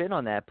psychic spin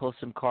on that, pull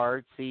some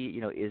cards,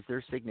 see, is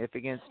there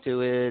significance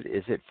to it?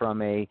 Is it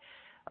from a,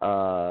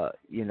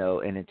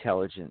 an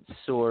intelligent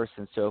source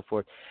and so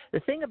forth?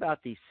 The thing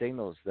about these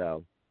signals,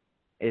 though,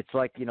 it's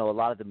like, a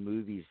lot of the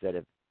movies that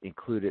have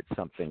included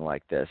something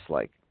like this,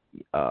 like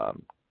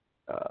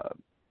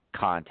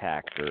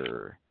Contact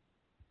or,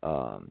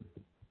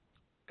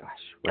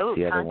 what's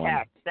the other one?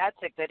 Contact. That's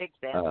a good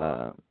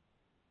example.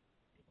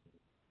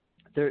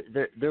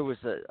 There was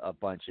a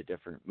bunch of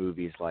different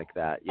movies like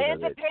that.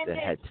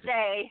 Independence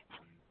Day.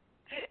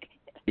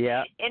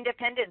 Yeah.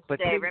 Independence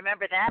Day.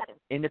 Remember that?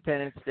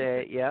 Independence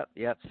Day.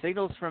 Yep.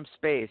 Signals from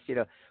space.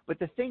 But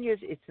the thing is,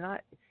 it's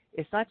not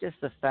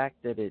just the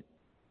fact that it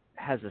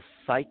has a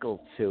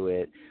cycle to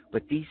it,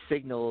 but these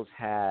signals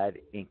had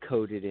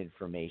encoded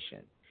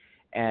information,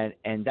 and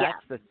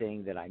that's the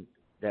thing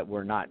that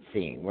we're not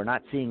seeing. We're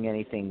not seeing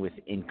anything with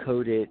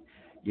encoded,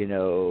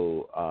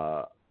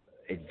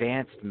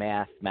 advanced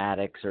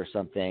mathematics or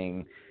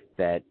something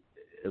that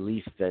at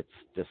least that's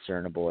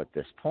discernible at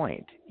this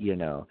point,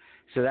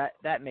 So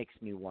that makes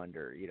me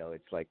wonder,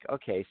 it's like,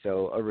 okay,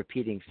 so a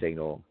repeating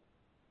signal,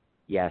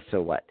 yeah,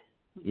 so what?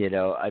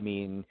 I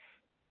mean,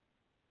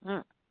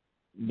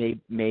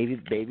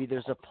 maybe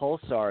there's a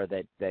pulsar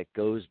that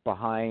goes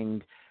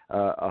behind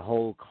a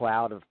whole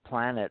cloud of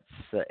planets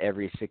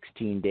every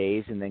 16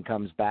 days and then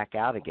comes back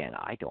out again.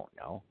 I don't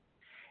know.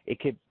 It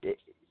could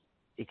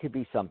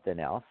be something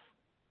else.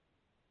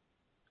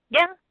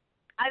 Yeah.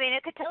 I mean,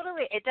 it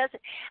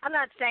doesn't, I'm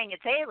not saying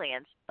it's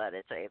aliens, but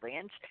it's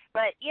aliens.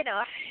 But,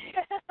 no,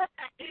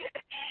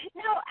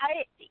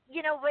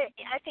 what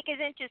I think is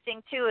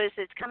interesting, too, is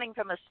it's coming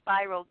from a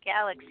spiral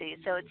galaxy.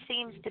 So it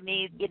seems to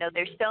me,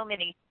 there's so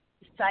many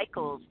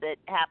cycles that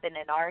happen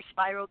in our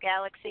spiral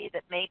galaxy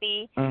that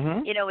maybe,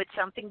 it's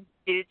something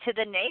due to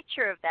the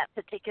nature of that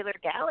particular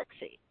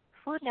galaxy.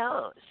 Who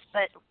knows?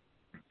 But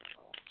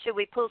should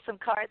we pull some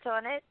cards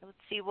on it? Let's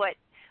see what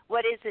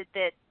is it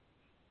that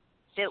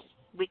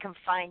we can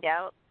find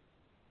out.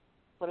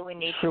 What do we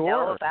need to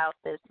know about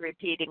this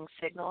repeating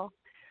signal?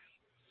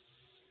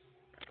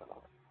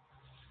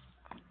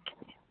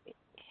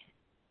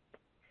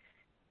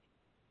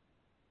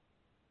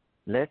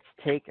 Let's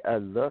take a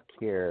look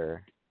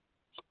here.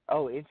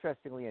 Oh,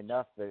 interestingly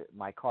enough,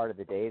 my card of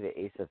the day, the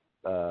Ace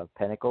of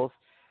Pentacles,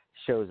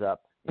 shows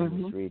up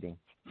in this reading.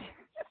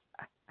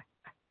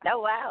 Oh,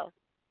 wow.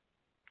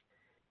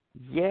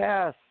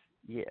 Yes.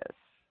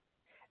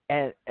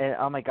 And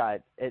oh my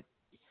God,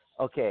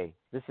 okay,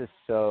 this is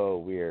so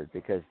weird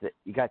because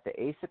you got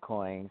the Ace of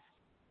Coins,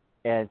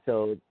 and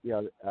so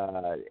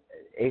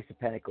Ace of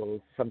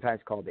Pentacles,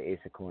 sometimes called the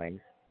Ace of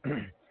Coins.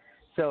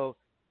 So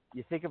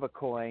you think of a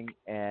coin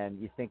and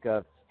you think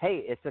of,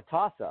 hey, it's a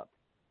toss-up.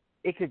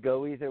 It could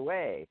go either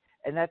way,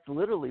 and that's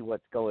literally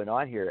what's going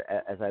on here.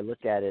 As I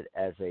look at it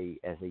as a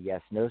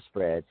yes/no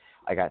spread,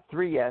 I got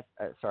two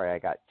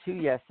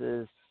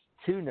yeses,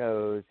 2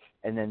 no's,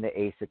 and then the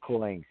Ace of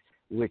Coins,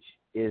 which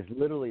is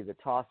literally the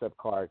toss-up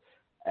card.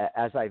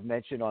 As I've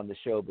mentioned on the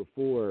show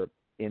before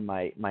in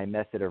my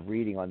method of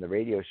reading on the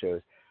radio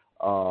shows,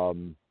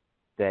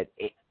 that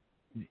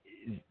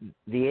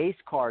the Ace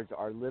cards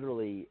are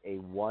literally a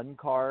 1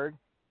 card,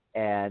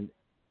 and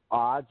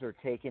odds are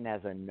taken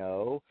as a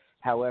no.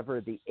 However,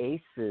 the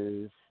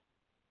aces,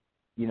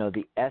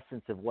 the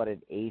essence of what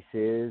an ace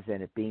is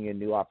and it being a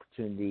new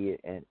opportunity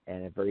and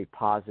a very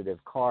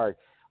positive card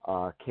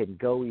can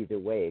go either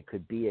way. It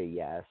could be a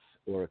yes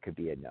or it could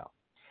be a no.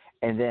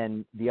 And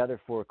then the other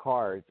 4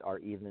 cards are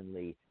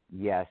evenly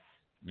yes,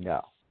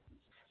 no.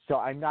 So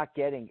I'm not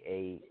getting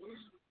a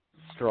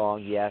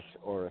strong yes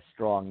or a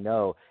strong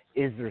no.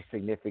 Is there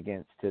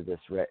significance to this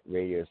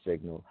radio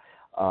signal?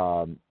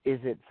 Is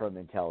it from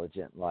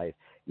intelligent life?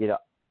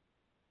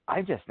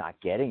 I'm just not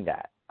getting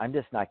that.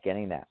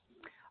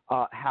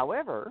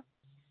 However,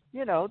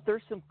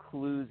 there's some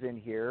clues in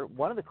here.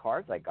 One of the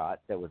cards I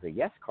got that was a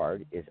yes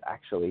card is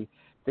actually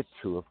the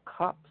 2 of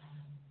Cups.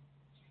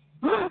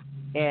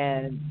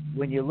 And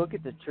when you look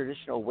at the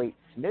traditional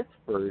Waite-Smith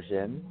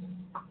version,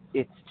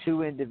 it's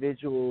 2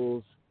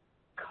 individuals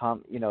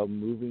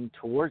moving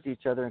towards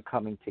each other and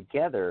coming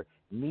together,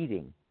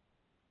 meeting.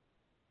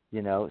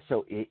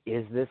 So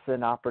is this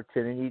an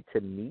opportunity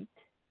to meet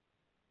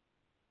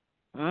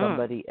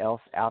somebody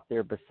else out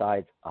there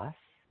besides us?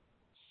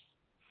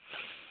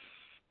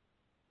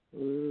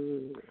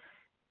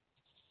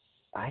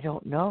 I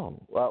don't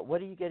know.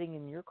 What are you getting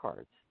in your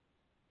cards?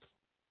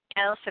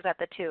 I also got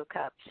the 2 of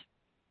Cups,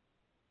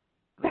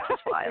 which is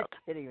wild.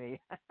 You're kidding me.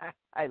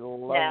 I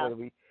love when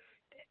we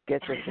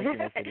get the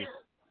synchronicity.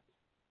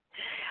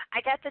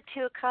 I got the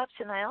 2 of Cups,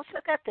 and I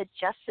also got the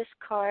Justice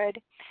card,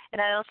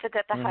 and I also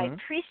got the High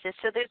Priestess.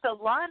 So there's a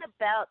lot of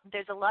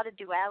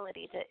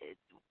duality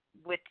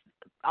with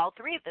all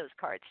 3 of those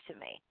cards to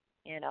me.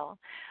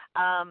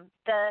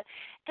 The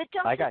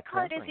Justice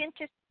card is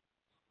interesting.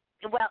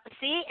 Well,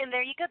 see, and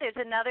there you go. There's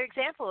another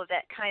example of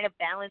that kind of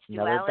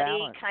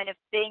duality kind of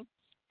thing.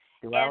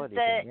 Duality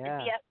and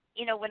thing,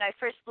 yeah. When I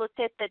first looked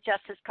at the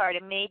Justice card,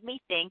 it made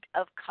me think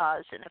of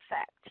cause and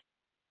effect.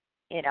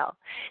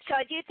 So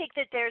I do think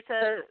that there's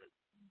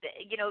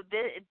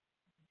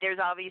there's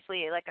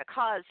obviously like a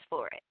cause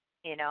for it,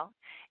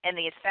 and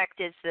the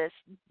effect is this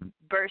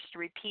burst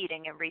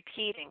repeating and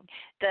repeating.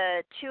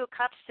 The 2 of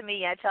Cups to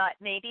me, I thought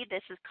maybe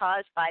this is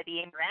caused by the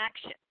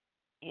interaction,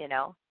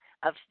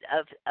 of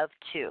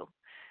 2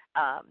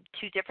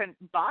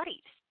 different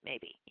bodies,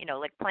 maybe,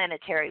 like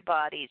planetary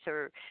bodies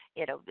or,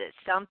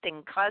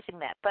 something causing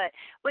that. But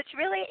what's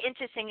really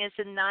interesting is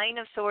the 9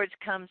 of Swords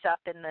comes up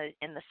in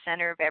the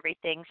center of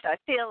everything. So I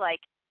feel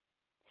like,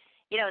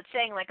 it's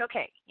saying like,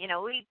 okay,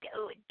 we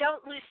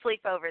don't lose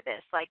sleep over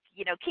this. Like,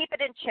 keep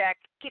it in check,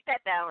 keep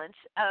that balance.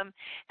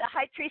 The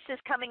High Priestess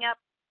coming up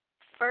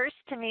first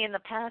to me in the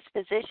past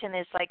position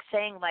is like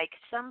saying like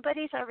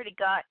somebody's already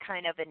got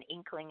kind of an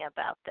inkling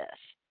about this.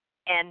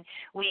 And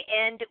we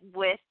end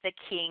with the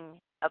King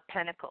of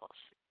Pentacles.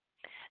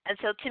 And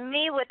so to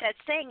me what that's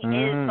saying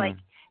is like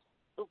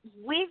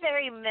we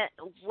very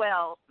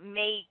well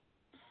may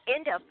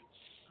end up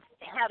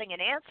having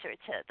an answer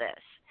to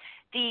this.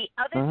 The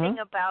other thing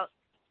about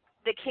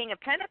the King of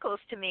Pentacles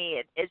to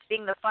me is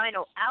being the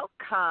final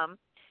outcome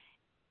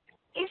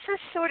is a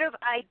sort of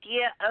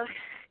idea of,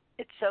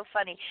 it's so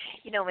funny,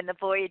 in the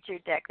Voyager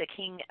deck, the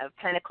King of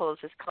Pentacles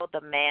is called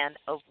the Man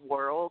of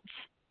Worlds.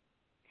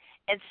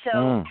 And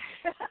so,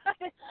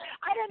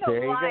 I don't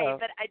know why,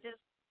 but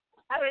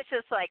I was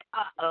just like,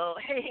 uh-oh,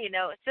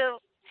 So,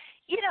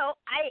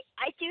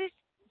 I do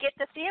get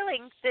the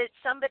feeling that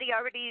somebody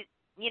already,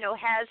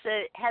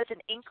 has an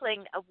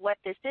inkling of what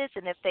this is,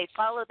 and if they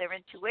follow their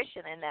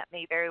intuition, and that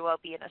may very well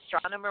be an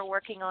astronomer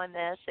working on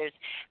this. There's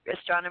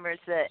astronomers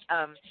that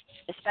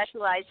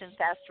specialize in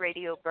fast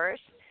radio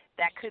bursts.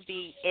 That could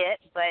be it,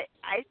 but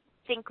I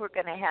think we're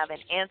going to have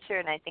an answer,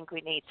 and I think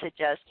we need to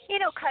just,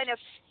 kind of,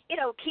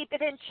 keep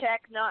it in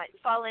check, not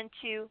fall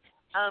into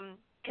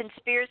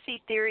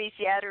conspiracy theories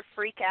yet or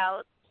freak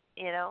out,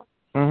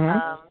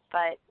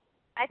 but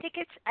I think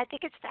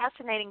it's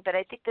fascinating, but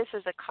I think this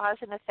is a cause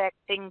and effect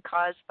thing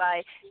caused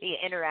by the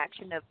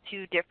interaction of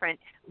 2 different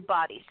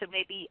bodies. So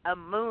maybe a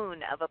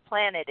moon of a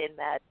planet in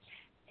that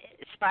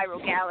spiral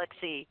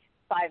galaxy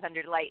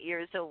 500 light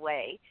years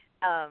away.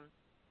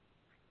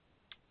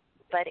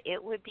 But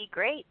it would be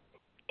great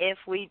if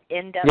we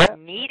end up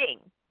meeting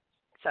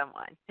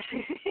someone.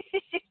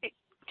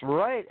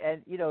 Right,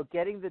 and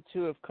getting the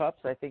 2 of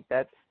Cups, I think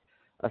that's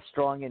a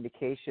strong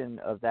indication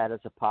of that as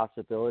a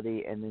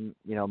possibility. And then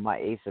my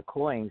Ace of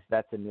Coins,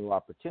 that's a new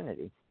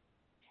opportunity.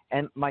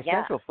 And my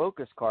central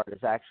focus card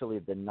is actually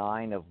the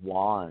 9 of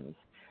Wands,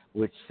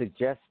 which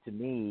suggests to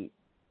me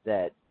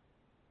that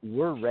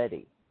we're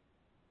ready.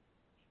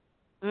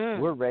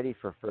 We're ready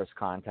for first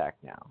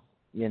contact now.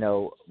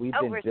 We've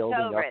been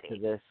building up to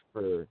this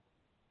for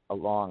a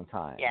long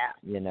time. Yeah.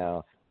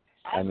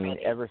 I mean,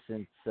 ever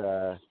since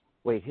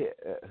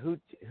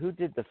who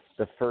did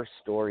the first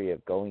story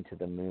of going to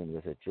the moon?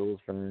 Was it Jules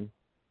Verne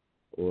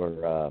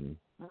or oh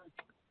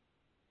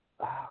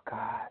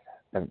God?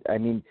 I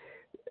mean,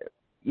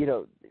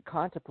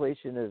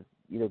 contemplation of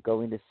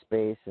going to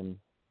space and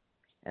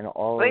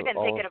all. We've been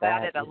all thinking of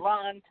about that. it a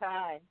long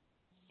time.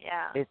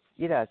 Yeah. It's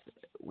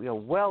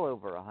well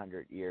over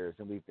 100 years,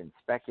 and we've been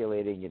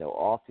speculating,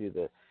 all through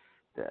the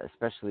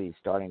especially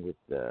starting with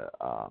the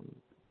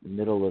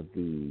middle of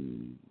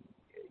the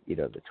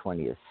the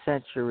 20th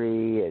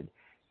century, and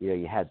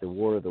you had the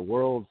War of the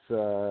Worlds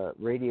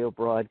radio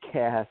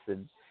broadcast,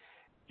 and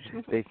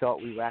they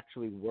thought we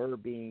actually were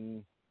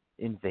being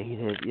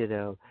invaded,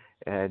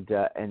 and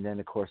then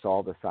of course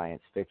all the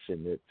science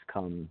fiction that's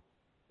come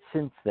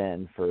since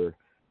then for,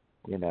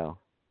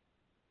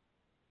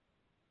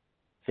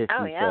 50,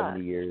 Oh yeah.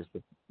 70 years,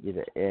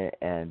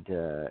 and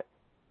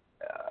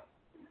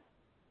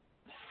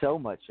so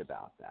much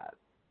about that,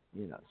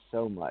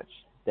 so much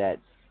that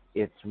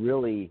it's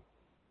really,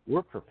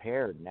 we're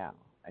prepared now.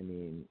 I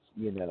mean,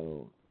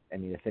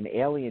 if an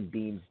alien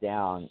beams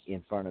down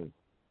in front of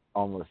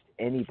almost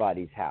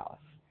anybody's house,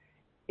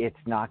 it's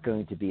not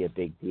going to be a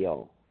big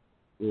deal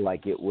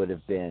like it would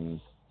have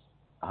been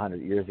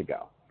 100 years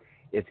ago.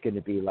 It's going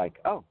to be like,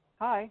 oh,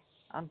 hi,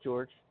 I'm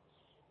George.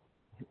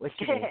 What's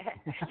your name?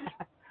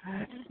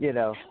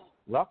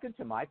 Welcome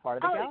to my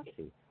part of the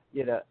galaxy.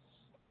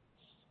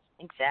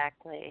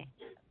 Exactly.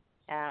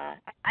 I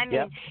mean,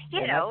 Yep.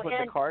 And that's what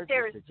the cards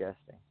are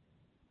suggesting.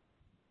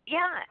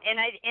 Yeah, and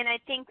I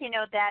think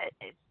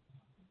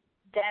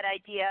that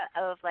idea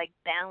of like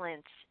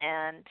balance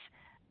and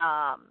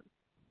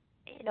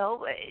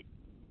it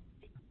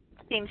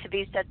seems to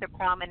be such a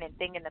prominent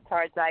thing in the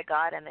cards I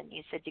got, and then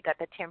you said you got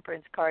the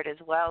Temperance card as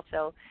well.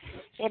 So,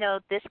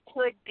 this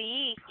could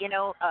be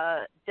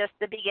just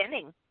the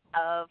beginning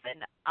of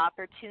an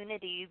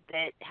opportunity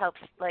that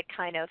helps like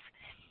kind of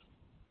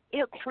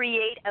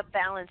create a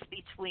balance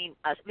between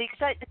us,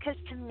 because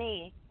to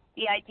me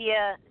the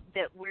idea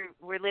that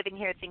we're living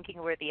here thinking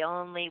we're the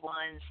only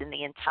ones in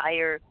the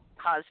entire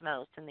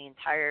cosmos and the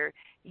entire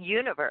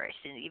universe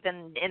and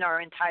even in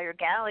our entire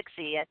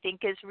galaxy, I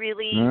think is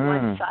really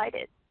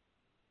one-sided,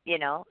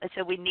 and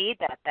so we need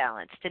that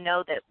balance to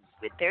know that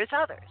there's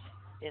others,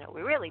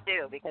 we really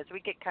do, because we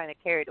get kind of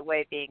carried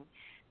away being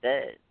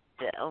the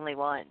only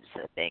ones,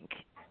 I think.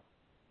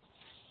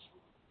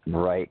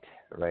 Right.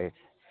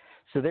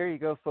 So there you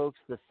go, folks.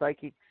 The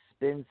Psychic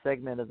Spin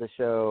segment of the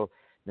show,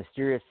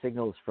 mysterious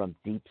signals from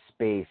deep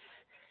space,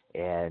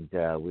 and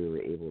we were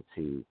able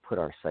to put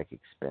our psychic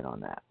spin on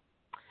that.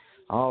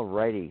 All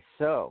righty.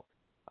 So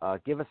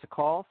give us a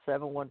call,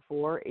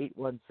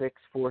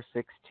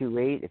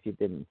 714-816-4628. If you've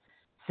been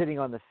sitting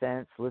on the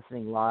fence,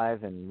 listening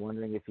live, and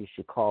wondering if you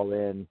should call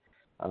in,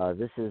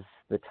 this is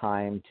the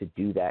time to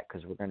do that,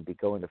 because we're going to be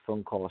going to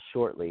phone calls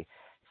shortly.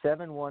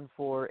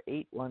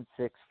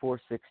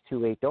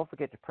 714-816-4628. Don't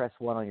forget to press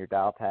 1 on your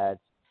dial pad.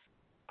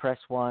 Press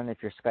 1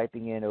 if you're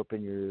Skyping in.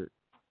 Open your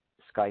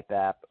Skype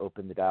app.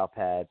 Open the dial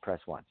pad. Press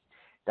 1.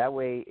 That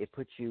way it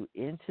puts you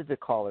into the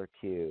caller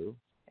queue,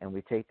 and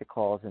we take the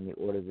calls in the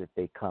order that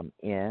they come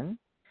in.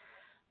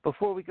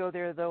 Before we go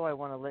there, though, I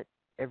want to let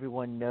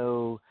everyone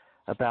know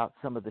about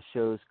some of the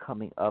shows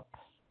coming up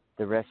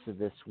the rest of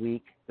this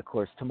week. Of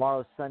course,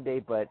 tomorrow's Sunday,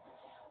 but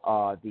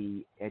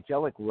the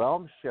Angelic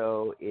Realm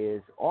show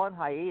is on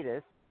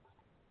hiatus,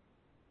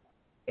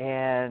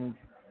 and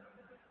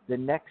the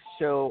next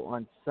show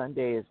on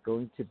Sunday is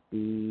going to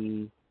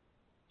be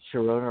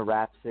Sharona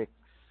Rapsik's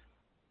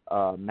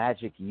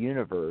Magic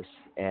Universe,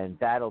 and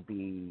that'll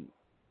be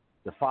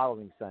the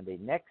following Sunday,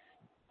 next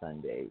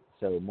Sunday,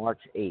 so March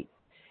 8th.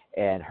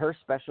 And her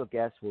special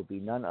guest will be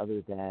none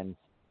other than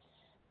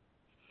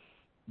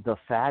the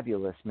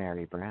fabulous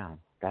Mary Brown.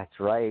 That's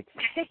right.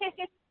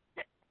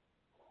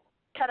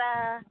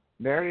 Ta-da!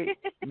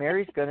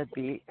 Mary's going to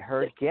be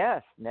her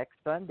guest next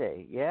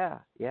Sunday. Yeah.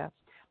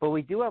 But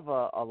we do have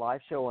a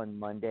live show on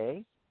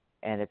Monday,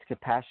 and it's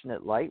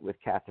Compassionate Light with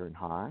Catherine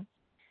Hahn.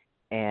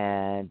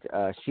 And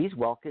she's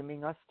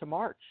welcoming us to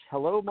March.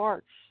 Hello,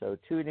 March. So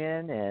tune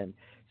in, and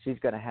she's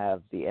going to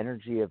have the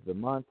energy of the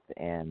month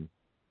and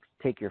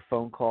take your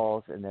phone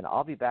calls. And then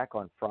I'll be back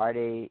on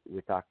Friday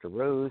with Dr.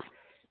 Rose.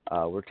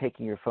 We're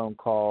taking your phone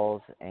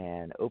calls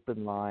and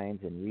open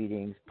lines and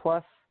readings.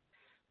 Plus,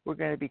 we're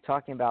going to be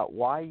talking about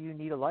why you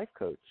need a life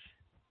coach.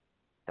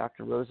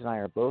 Dr. Rose and I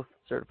are both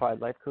certified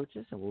life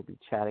coaches, and we'll be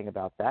chatting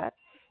about that.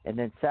 And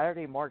then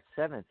Saturday, March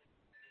 7th,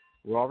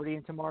 we're already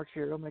into March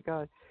here. Oh, my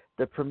God.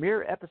 The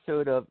premiere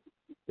episode of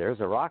There's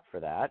a Rock for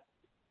That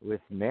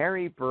with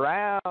Mary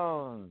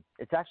Brown.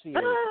 It's actually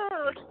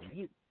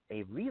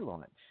a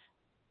relaunch,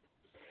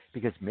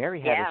 because Mary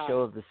had a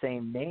show of the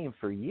same name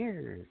for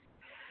years.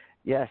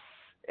 Yes,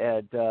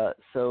 and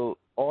so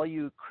all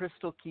you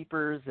crystal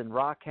keepers and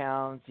rock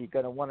hounds, you're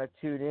going to want to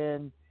tune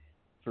in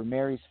for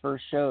Mary's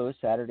first show,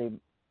 Saturday,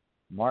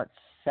 March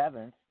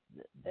 7th.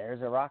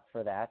 There's a Rock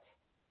for That.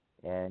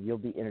 And you'll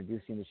be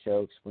introducing the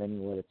show,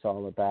 explaining what it's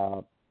all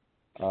about.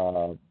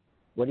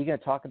 What are you going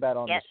to talk about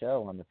on the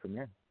show, on the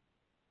premiere?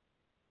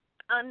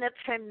 On the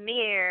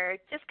premiere,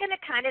 just going to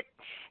kind of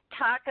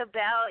talk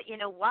about,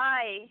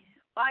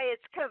 why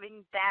it's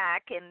coming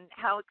back and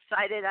how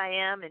excited I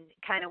am and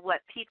kind of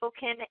what people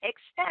can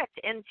expect.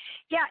 And,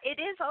 it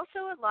is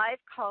also a live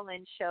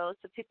call-in show,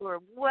 so people are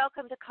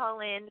welcome to call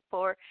in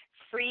for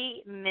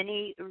free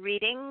mini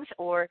readings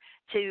or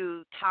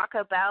to talk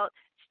about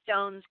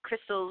stones,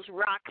 crystals,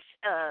 rocks,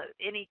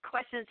 any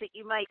questions that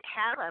you might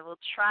have. I will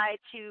try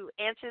to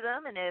answer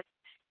them, and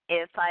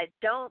if I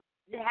don't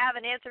have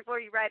an answer for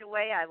you right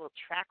away, I will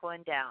track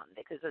one down,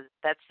 because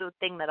that's the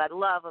thing that I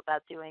love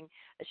about doing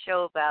a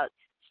show about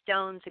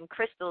stones and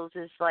crystals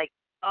is like,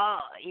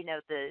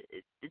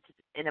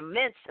 an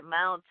immense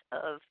amount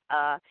of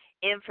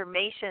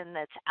information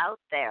that's out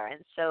there.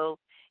 And so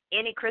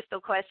any crystal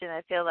question,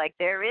 I feel like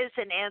there is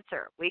an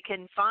answer. We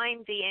can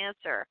find the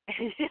answer,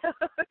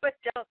 but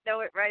don't know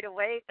it right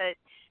away. But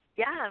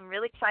yeah, I'm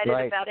really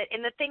excited about it.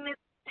 And the thing that's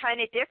kind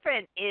of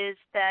different is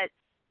that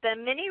the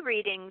mini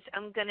readings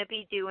I'm going to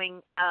be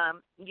doing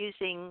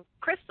using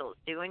crystals,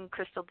 doing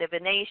crystal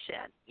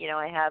divination.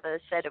 I have a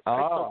set of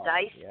crystal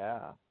dice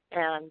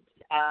and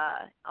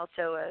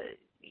also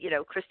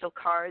crystal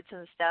cards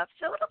and stuff.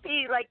 So it'll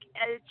be like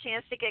a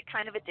chance to get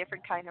kind of a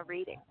different kind of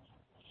reading.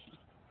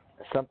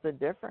 Something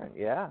different,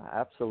 yeah,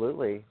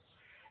 absolutely.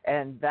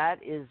 And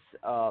that is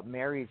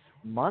Mary's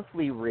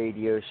monthly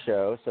radio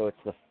show. So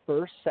it's the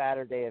first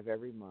Saturday of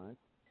every month.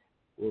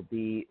 Will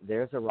be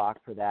There's a Rock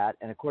for that.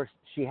 And of course,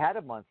 she had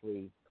a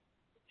monthly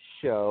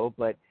show,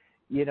 but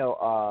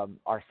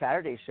our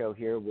Saturday show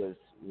here was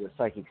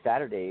Psychic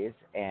Saturdays,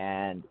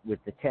 and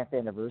with the 10th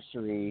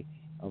anniversary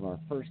of our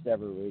first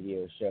ever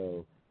radio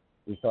show,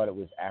 we thought it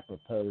was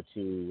apropos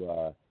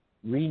to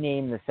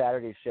rename the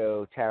Saturday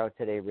show Tarot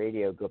Today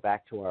Radio, go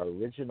back to our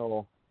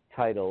original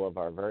title of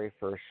our very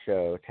first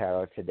show,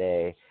 Tarot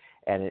Today,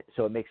 and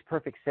so it makes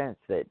perfect sense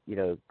that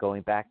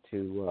going back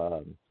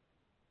to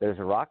There's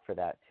a Rock for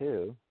that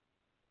too,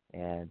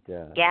 and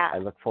I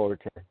look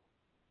forward to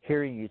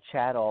hearing you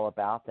chat all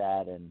about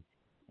that and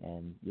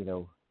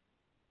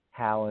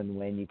how and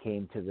when you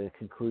came to the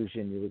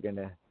conclusion you were going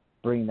to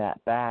bring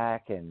that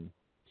back and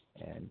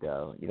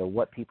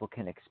what people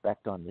can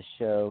expect on the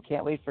show.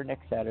 Can't wait for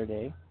next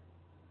Saturday.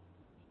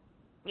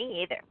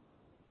 Me either.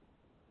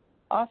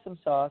 Awesome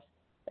sauce.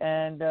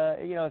 And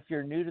if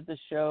you're new to the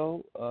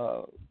show,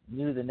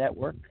 new to the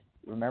network,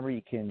 remember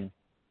you can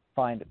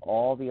find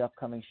all the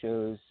upcoming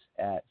shows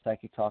at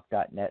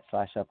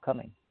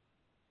psychictalk.net/upcoming.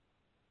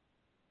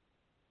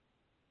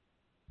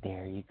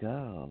 There you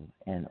go.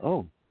 And,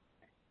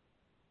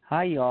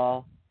 hi,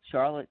 y'all.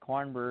 Charlotte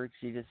Kornberg,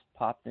 she just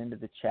popped into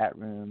the chat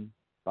room.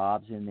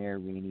 Bob's in there.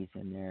 Reenie's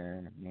in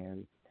there.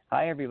 Mary.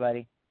 Hi,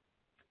 everybody.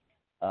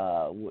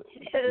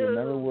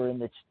 Remember, we're in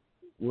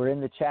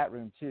the chat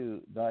room,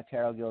 too,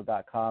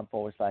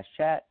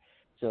 thetarotguild.com/chat.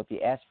 So if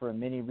you ask for a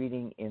mini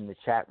reading in the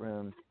chat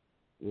room,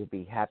 we'll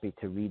be happy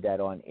to read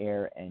that on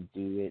air and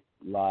do it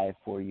live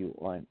for you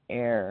on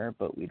air.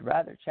 But we'd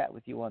rather chat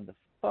with you on the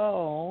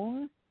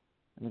phone.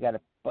 And we got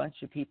a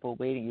bunch of people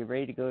waiting. You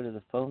ready to go to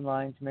the phone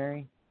lines,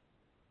 Mary?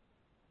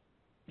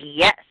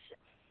 Yes.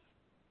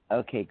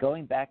 Okay,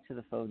 going back to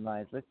the phone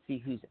lines, let's see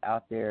who's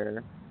out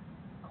there.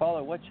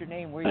 Caller, what's your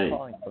name? Where are you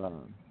calling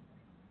from?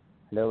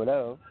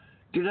 Hello.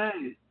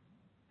 G'day,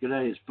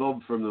 it's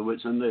Bob from the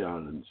Whitsunday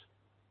Islands.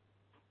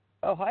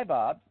 Oh, hi,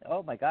 Bob.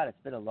 Oh, my God,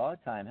 it's been a long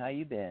time. How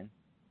you been?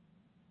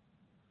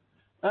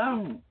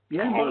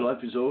 Yeah, my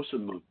life is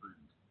awesome, my friend.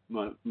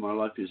 My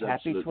life is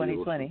absolutely Happy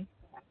 2020. Awesome.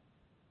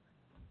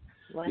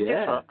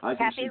 Wonderful. Yeah,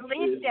 Happy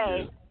Leap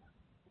Day.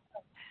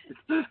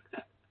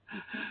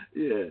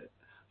 Yeah.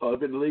 I've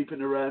been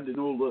leaping around in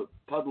all the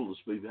puddles.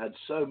 We've had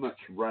so much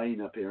rain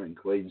up here in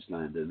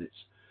Queensland, and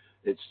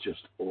it's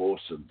just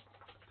awesome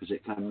because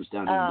it comes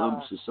down in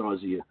lumps the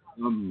size of your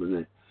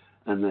thumb,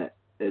 and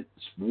it's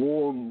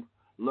warm,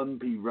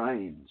 lumpy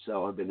rain.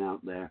 So I've been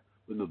out there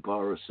with my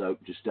bar of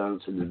soap just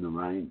dancing in the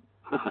rain.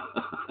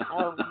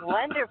 Oh,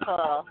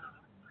 wonderful.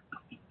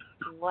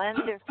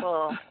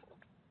 Wonderful.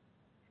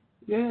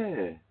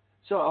 Yeah.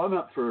 So I'm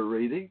up for a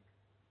reading.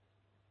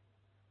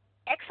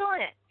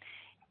 Excellent.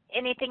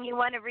 Anything you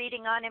want a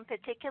reading on in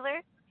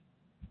particular?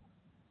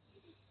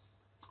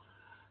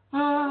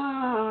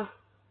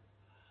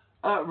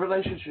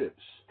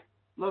 Relationships,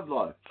 love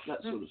life,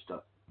 that sort of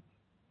stuff.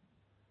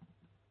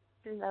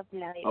 Love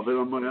life. I've been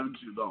on my own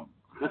too long.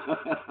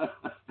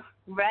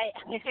 Right.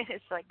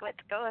 It's like,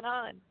 what's going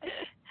on?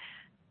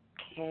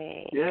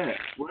 Okay. Yeah.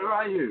 Where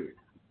are you?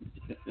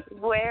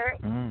 Where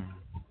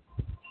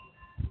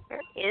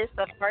is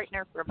the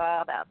partner for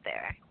Bob out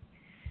there?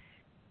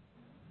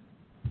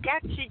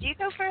 Jack, should you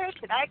go first?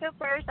 Should I go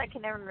first? I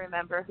can never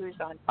remember who's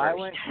on first. I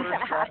went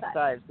first last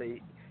time, so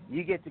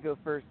you get to go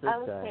first this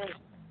time.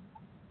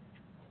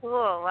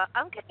 Cool. Well,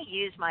 I'm going to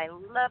use my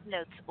Love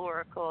Notes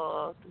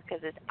Oracle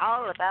because it's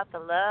all about the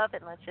love,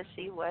 and let's just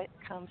see what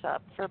comes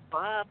up for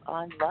Bob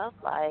on love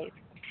life.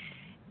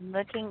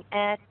 Looking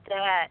at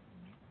that.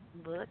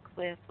 Look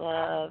with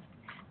love.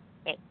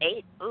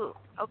 8. Ooh.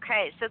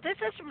 Okay. So this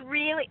is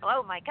really,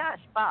 oh my gosh,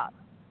 Bob.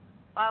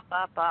 What?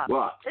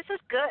 This is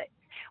good.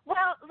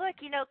 Well, look,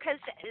 because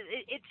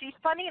it's these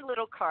funny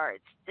little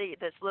cards,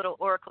 this little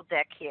oracle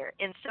deck here.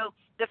 And so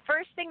the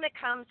first thing that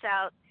comes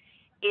out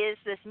is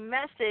this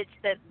message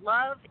that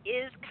love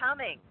is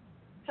coming.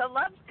 So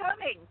love's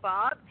coming,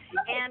 Bob.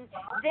 And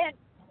then,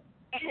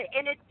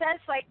 and it says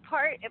like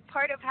part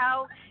of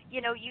how,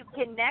 you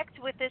connect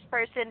with this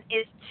person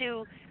is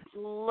to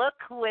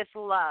look with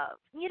love.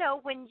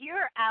 When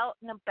you're out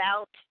and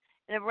about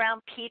and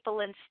around people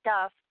and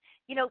stuff,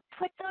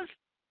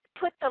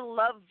 put the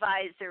love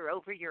visor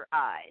over your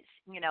eyes,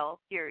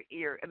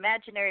 your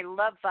imaginary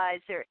love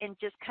visor, and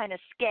just kind of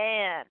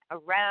scan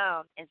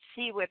around and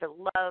see where the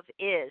love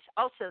is.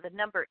 Also, the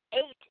number 8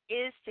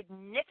 is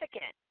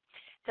significant.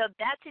 So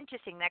that's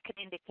interesting. That could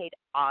indicate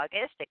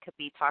August. It could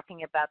be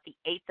talking about the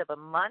 8th of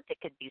a month.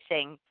 It could be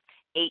saying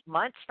 8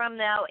 months from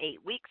now,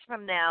 8 weeks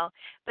from now,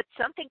 but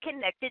something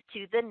connected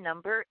to the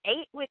number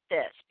 8 with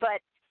this. But,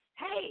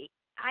 hey,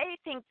 I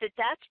think that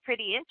that's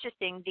pretty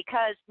interesting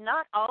because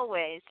not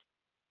always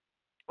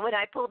when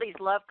I pull these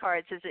love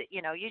cards, is it,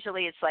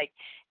 usually it's like,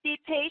 be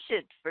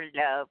patient for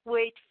love,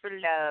 wait for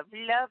love,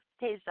 love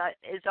is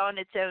on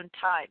its own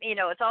time.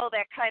 It's all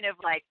that kind of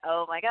like,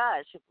 oh my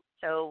gosh,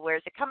 so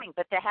where's it coming?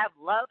 But to have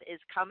love is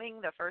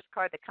coming, the first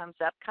card that comes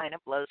up kind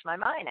of blows my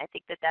mind. I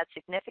think that that's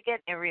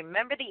significant. And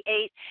remember the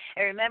 8,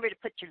 and remember to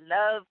put your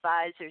love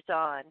visors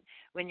on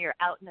when you're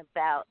out and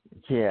about,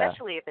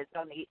 especially if it's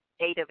on the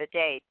 8 of a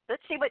day.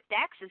 Let's see what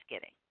Dax is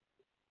getting.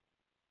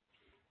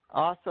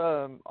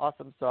 Awesome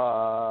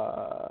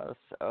sauce.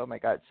 Oh my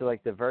God. So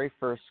like the very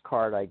first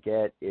card I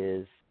get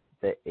is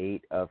the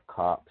 8 of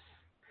Cups.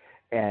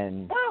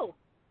 And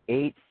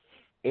 8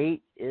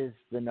 is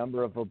the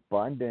number of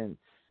abundance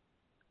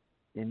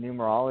in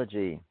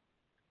numerology.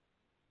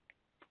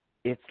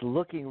 It's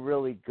looking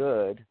really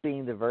good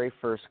being the very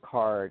first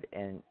card,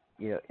 and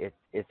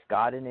it's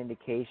got an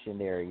indication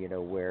there,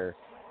 where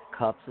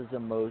Cups is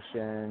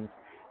emotion,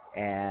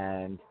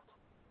 and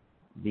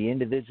the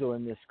individual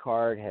in this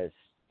card has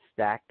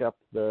stacked up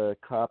the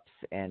cups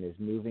and is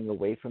moving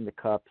away from the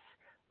cups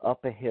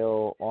up a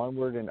hill,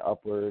 onward and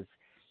upwards,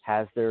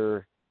 has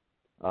their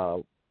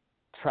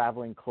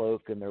traveling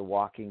cloak and their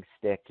walking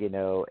stick, and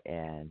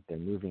they're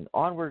moving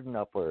onward and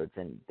upwards,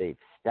 and they've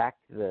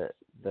stacked the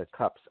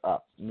cups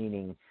up,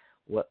 meaning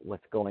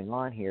what's going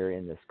on here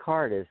in this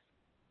card is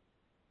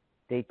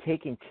they've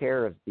taken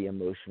care of the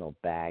emotional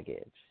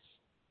baggage.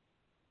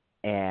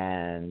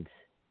 And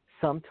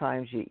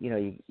sometimes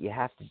you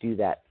have to do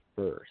that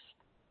first.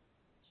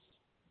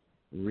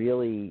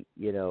 Really,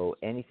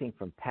 anything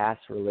from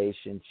past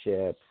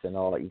relationships and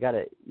all, you got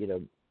to,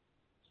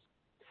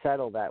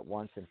 settle that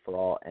once and for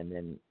all, and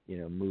then,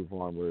 move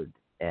onward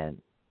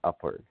and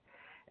upward.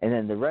 And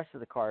then the rest of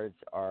the cards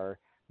are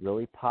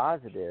really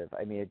positive.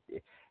 I mean,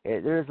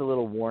 there is a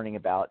little warning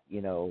about,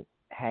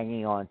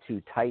 hanging on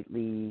too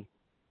tightly.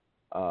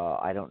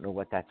 I don't know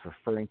what that's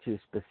referring to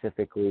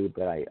specifically,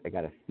 but I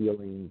got a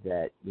feeling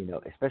that,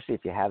 especially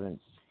if you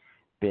haven't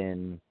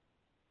been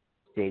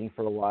dating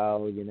for a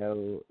while,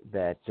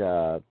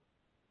 that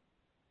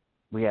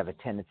we have a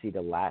tendency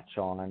to latch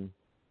on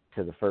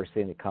to the first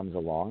thing that comes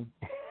along.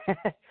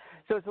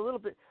 So it's a little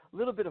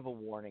bit of a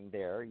warning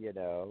there,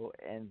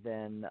 and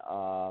then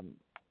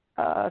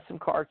some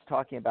cards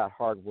talking about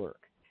hard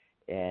work,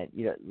 and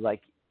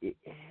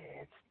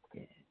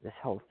this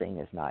whole thing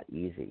is not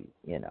easy,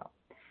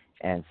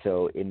 and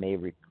so it may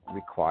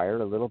require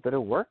a little bit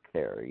of work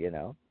there,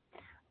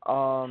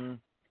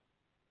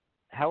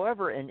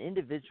 However, an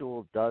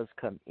individual does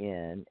come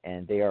in,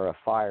 and they are a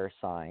fire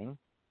sign,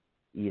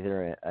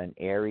 either an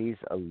Aries,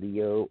 a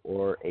Leo,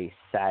 or a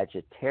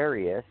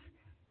Sagittarius.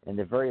 And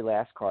the very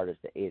last card is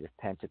the 8 of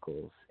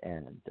Pentacles,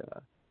 and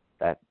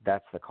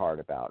that's the card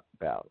about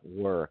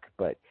work,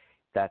 but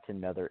that's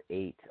another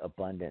 8,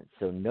 abundance.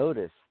 So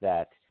notice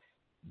that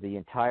the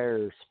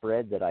entire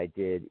spread that I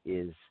did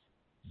is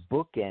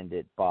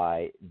bookended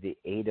by the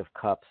 8 of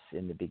Cups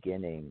in the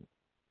beginning,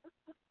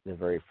 the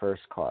very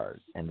first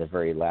card, and the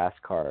very last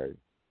card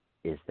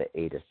is the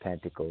 8 of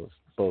Pentacles,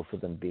 both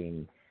of them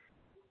being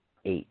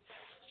 8s,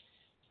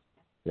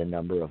 the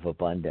number of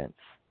abundance.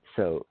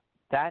 So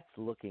that's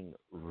looking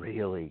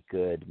really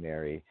good,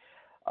 Mary.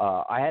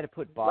 I had to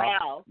put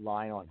Bob's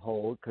line on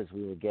hold because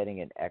we were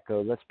getting an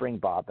echo. Let's bring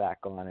Bob back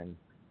on. And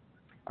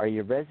are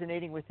you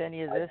resonating with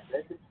any of this?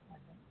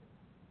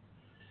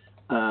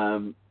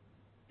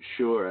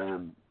 Sure.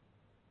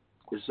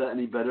 Is that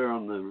any better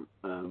on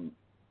the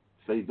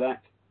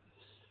feedback?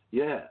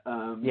 Yeah.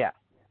 Yeah.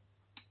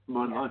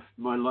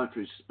 My life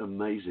is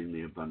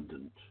amazingly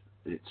abundant.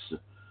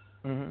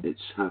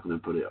 It's how can I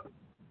put it?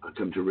 I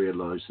come to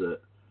realise that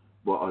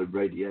what I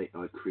radiate,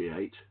 I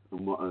create,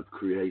 and what I've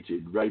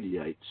created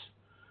radiates.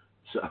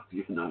 So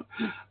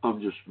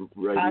I'm just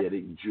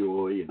radiating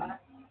joy, and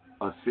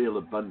I feel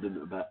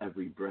abundant about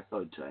every breath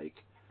I take,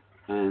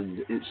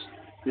 and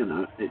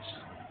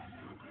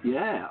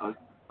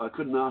I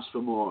couldn't ask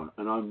for more,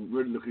 and I'm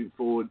really looking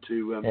forward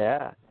to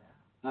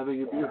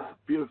having a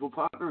beautiful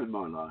partner in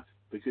my life,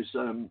 because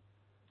I'm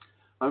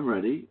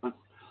ready. I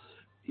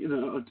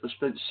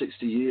spent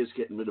 60 years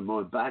getting rid of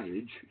my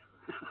baggage,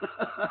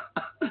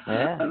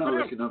 and I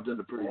reckon I've done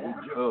a pretty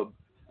good job.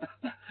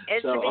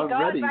 So I'm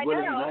ready,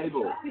 willing and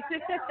able.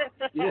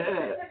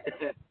 Yeah.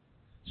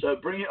 So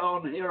bring it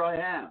on. Here I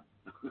am.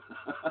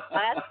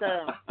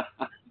 Awesome.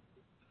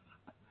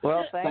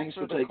 Well, thanks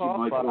for the taking call,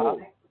 my Bob.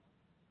 call.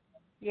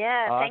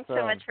 Yeah, awesome. Thanks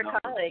so much for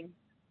calling.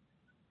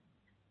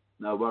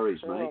 No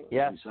worries, mate.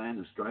 Yeah. You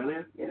saying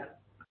Australia? Yeah.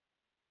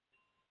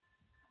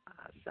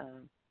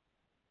 Awesome.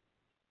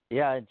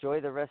 Yeah, enjoy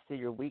the rest of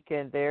your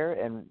weekend there,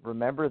 and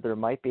remember there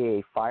might be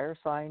a fire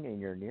sign in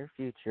your near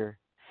future.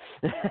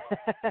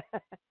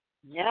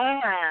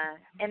 Yeah,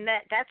 and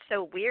that's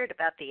so weird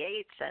about the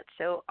 8s. That's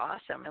so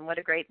awesome, and what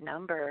a great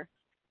number.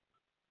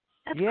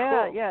 That's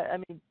cool. Yeah. I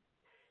mean,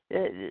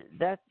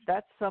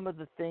 that's some of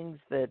the things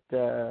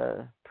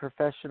that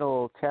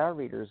professional tarot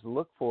readers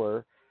look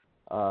for.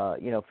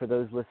 For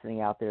those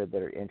listening out there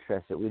that are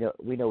interested, we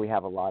know we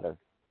have a lot of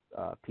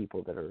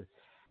people that are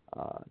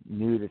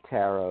new to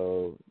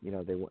tarot.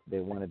 They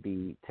want to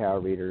be tarot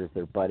readers.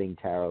 They're budding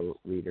tarot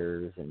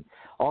readers, and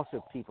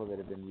also people that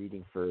have been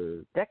reading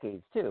for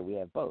decades too. We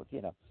have both.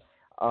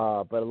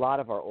 But a lot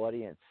of our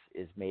audience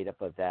is made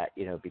up of that.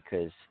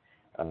 Because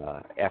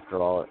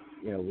after all,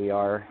 we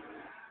are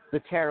the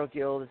Tarot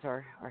Guild is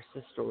our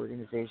sister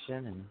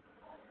organization,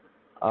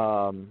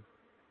 and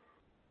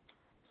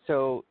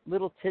so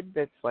little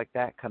tidbits like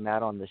that come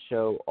out on the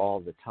show all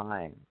the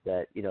time.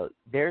 That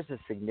there's a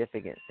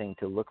significant thing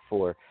to look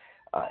for.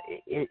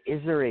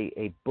 Is there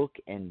a book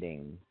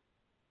ending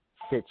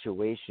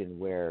situation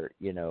where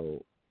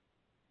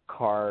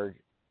card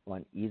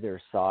on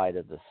either side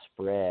of the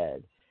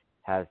spread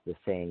has the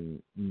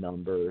same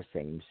number,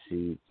 same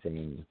suit,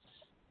 same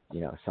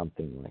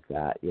something like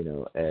that?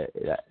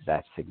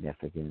 That's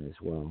significant as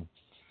well.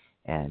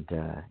 And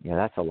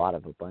that's a lot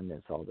of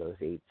abundance. All those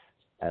 8s,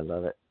 I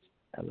love it.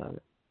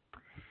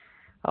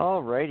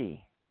 All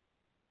righty.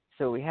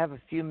 So we have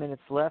a few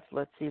minutes left.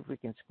 Let's see if we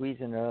can squeeze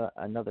in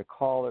another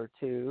call or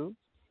two.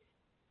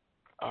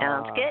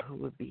 Sounds good.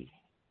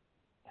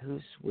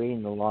 Who's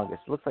waiting the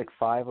longest? Looks like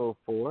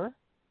 504.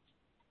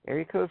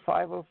 Area code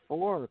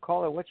 504.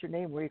 Caller, what's your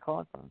name? Where are you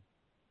calling from?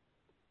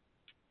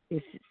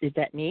 Is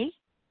that me?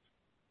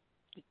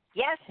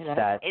 Yes,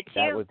 that it's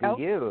that you. would be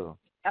you.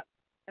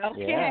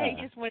 Okay,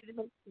 Yeah. just wanted to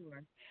make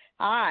sure.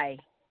 Hi.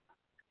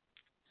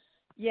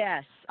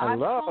 Yes. Hello.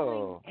 I'm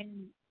calling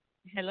and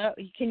hello.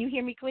 Can you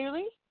hear me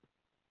clearly?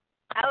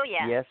 Oh,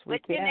 yeah. Yes, we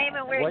What's can. your name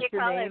and where What's you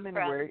your calling name and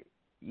from? where?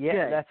 Yeah,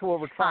 Good. that's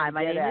what we're trying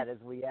Hi, to get my name at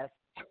as we ask.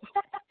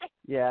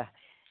 Yeah.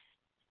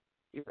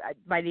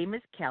 My name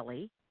is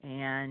Kelly,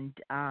 and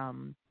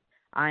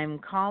I'm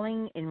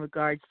calling in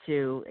regards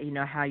to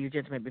how your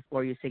gentleman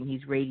before you saying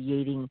he's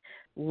radiating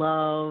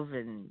love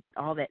and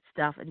all that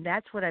stuff, and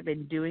that's what I've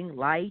been doing,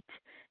 light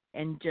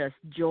and just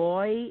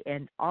joy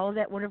and all of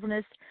that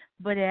wonderfulness.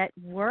 But at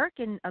work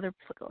and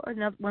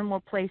one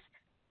more place,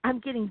 I'm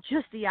getting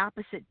just the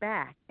opposite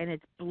back, and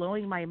it's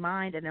blowing my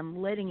mind, and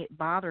I'm letting it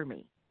bother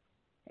me,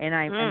 and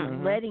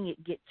I'm letting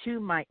it get to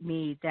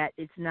me that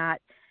it's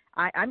not.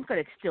 I'm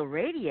going to still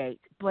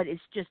radiate, but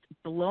it's just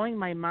blowing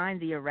my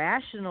mind, the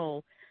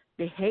irrational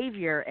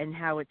behavior and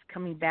how it's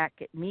coming back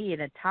at me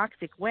in a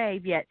toxic way.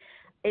 Yet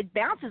it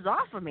bounces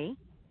off of me,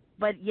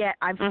 but yet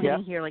I'm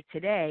sitting here like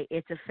today,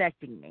 it's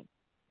affecting me,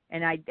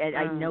 and I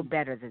know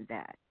better than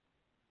that.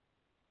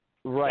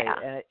 Right. Yeah.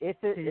 And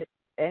if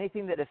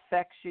anything that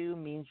affects you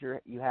means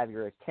you have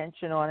your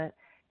attention on it.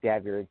 If you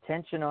have your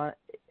attention on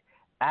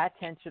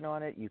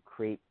it, you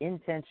create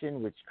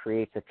intention, which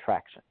creates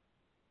attraction.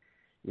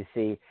 You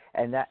see,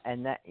 and that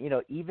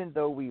even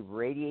though we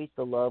radiate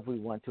the love we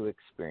want to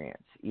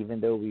experience, even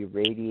though we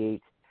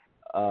radiate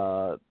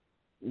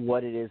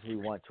what it is we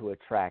want to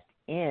attract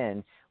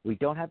in, we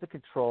don't have the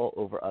control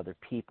over other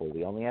people.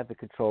 We only have the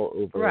control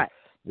over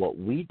what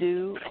we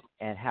do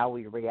and how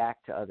we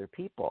react to other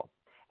people.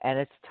 And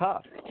it's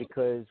tough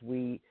because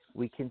we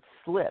can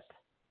slip.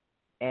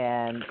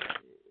 And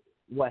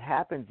what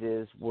happens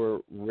is we're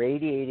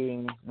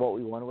radiating what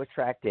we want to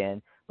attract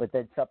in, but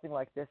then something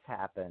like this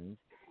happens,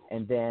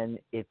 and then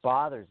it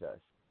bothers us.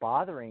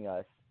 Bothering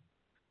us,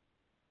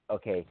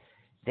 okay,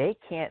 they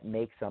can't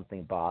make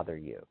something bother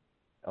you,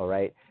 all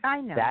right? I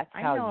know. That's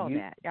how I know you.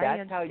 that.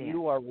 That's how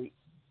you are.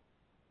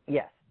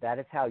 Yes, that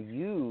is how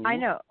you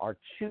are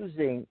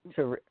choosing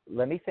to.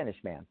 Let me finish,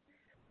 ma'am.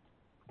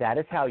 That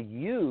is how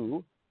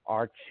you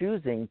are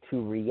choosing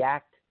to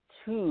react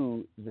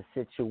to the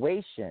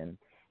situation,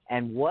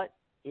 and what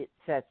it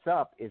sets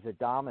up is a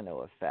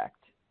domino effect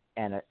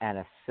and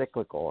a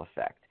cyclical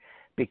effect,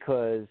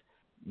 because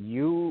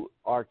you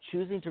are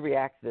choosing to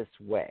react this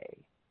way,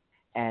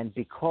 and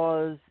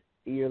because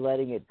you're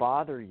letting it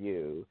bother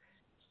you,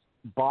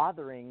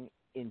 bothering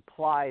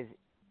implies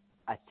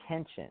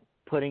attention,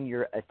 putting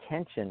your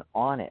attention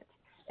on it.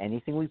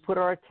 Anything we put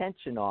our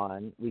attention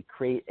on, we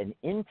create an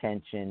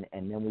intention,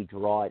 and then we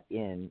draw it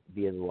in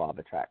via the law of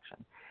attraction.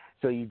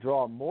 So you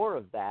draw more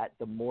of that,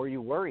 the more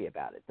you worry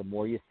about it, the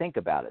more you think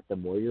about it, the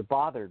more you're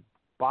bothered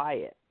by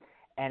it.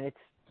 And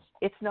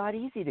it's not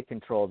easy to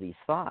control these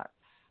thoughts,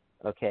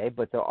 okay?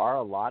 But there are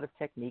a lot of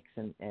techniques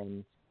and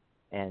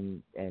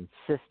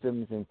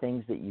systems and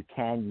things that you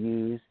can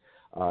use.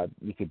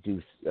 You could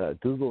do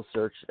Google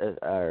search,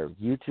 or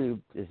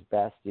YouTube is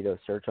best.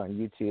 Search on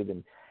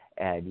YouTube,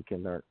 and you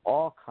can learn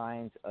all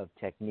kinds of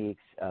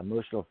techniques.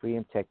 Emotional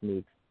freedom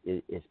techniques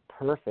is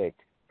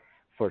perfect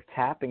for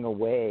tapping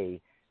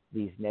away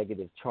these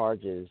negative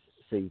charges,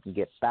 so you can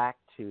get back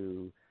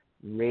to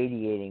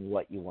radiating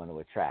what you want to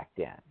attract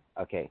in.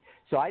 Okay,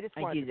 so I just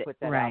wanted to put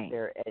that out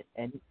there,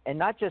 and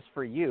not just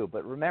for you,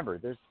 but remember,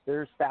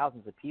 there's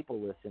thousands of people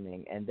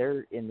listening, and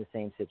they're in the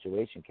same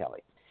situation,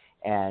 Kelly,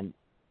 and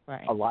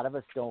a lot of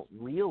us don't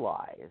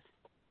realize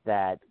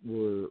that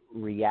we're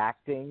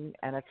reacting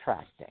and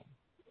attracting.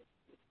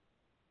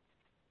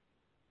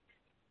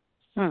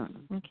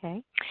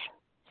 Okay.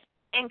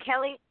 And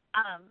Kelly,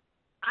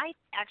 I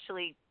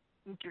actually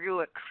drew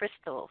a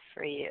crystal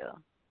for you.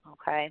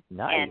 Okay.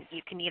 Nice. And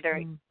you can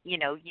either,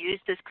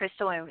 use this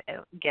crystal and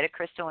get a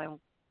crystal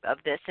of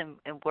this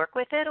and work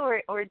with it,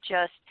 or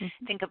just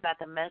think about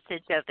the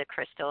message of the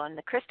crystal. And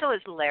the crystal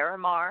is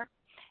Larimar,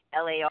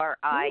 Larimar.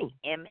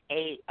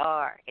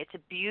 It's a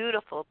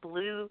beautiful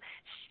blue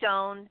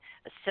stone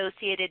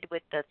associated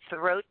with the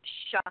throat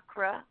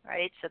chakra,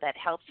 right? So that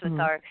helps with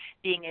our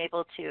being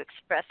able to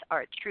express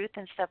our truth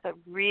and stuff. But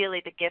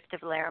really, the gift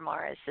of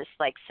Larimar is this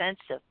like sense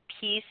of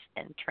peace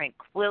and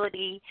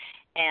tranquility,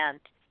 and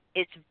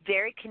it's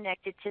very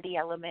connected to the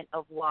element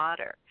of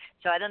water.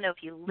 So I don't know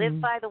if you live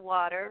by the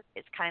water.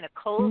 It's kind of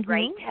cold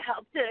right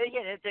now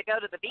to go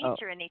to the beach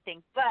or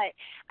anything. But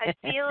I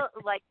feel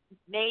like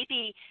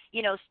maybe,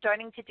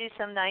 starting to do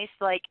some nice,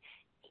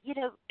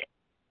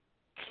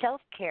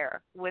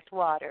 self-care with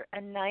water,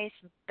 a nice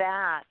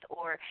bath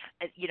or,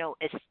 a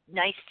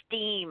nice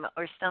steam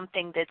or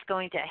something that's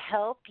going to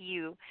help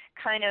you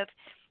kind of,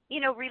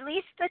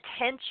 release the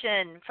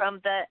tension from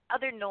the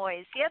other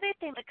noise. The other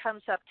thing that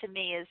comes up to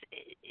me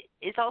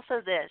is also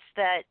this,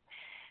 that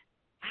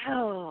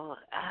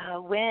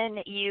when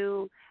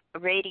you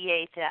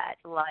radiate that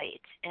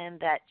light and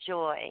that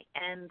joy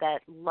and that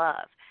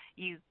love,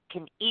 you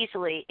can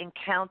easily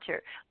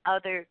encounter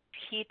other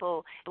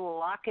people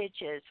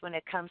blockages when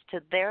it comes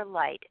to their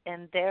light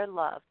and their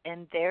love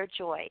and their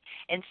joy.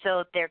 And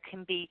so there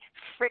can be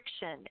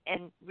friction,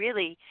 and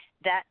really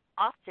that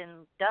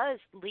often does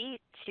lead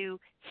to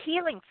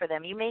healing for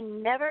them. You may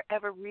never,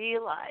 ever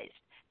realize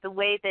the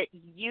way that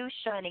you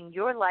shining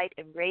your light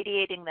and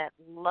radiating that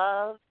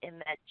love and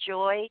that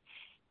joy,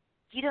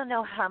 you don't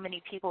know how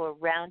many people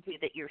around you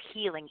that you're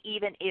healing,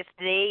 even if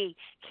they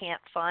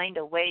can't find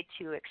a way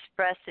to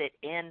express it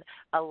in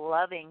a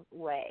loving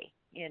way,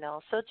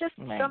 So just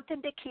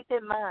something to keep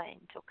in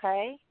mind,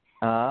 okay?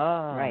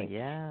 Oh, right.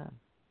 Yeah.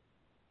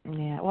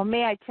 Yeah. Well,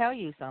 may I tell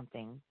you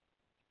something?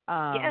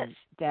 Yes.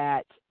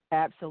 That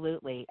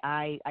absolutely.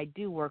 I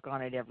do work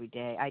on it every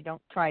day. I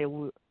don't try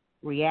to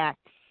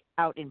react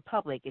out in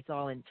public. It's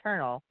all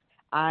internal.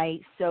 I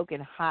soak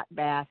in hot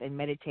bath and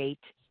meditate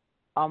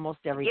almost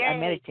every day. I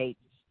meditate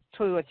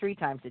 2 or 3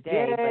 times a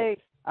day. Yay.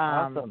 But,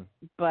 awesome.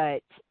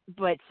 But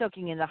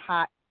soaking in the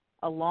hot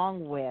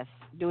along with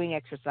doing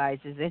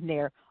exercises in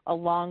there,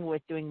 along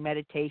with doing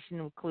meditation,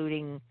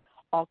 including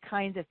all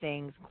kinds of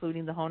things,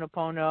 including the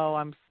Ho'oponopono.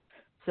 I'm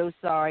so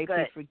sorry. Good.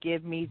 Please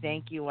forgive me.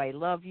 Thank you. I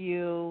love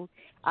you.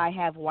 I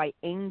have white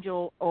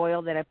angel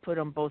oil that I put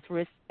on both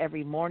wrists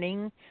every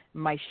morning,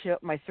 my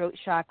throat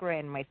chakra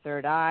and my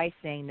third eye,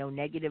 saying no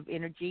negative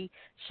energy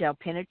shall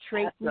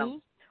penetrate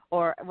me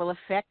or will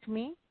affect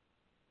me.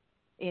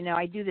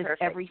 I do this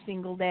every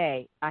single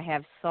day. I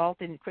have salt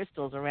and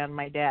crystals around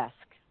my desk.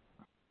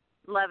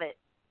 Love it.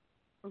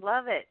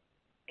 Love it.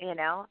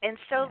 And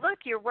so look,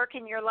 you're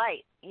working your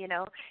light,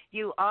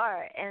 you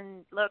are.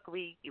 And look,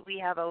 we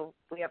have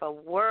a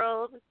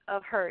world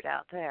of hurt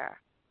out there.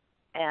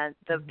 And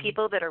the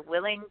people that are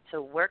willing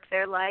to work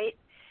their light,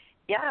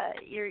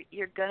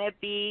 you're going to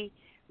be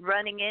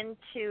running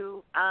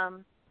into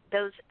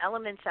those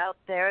elements out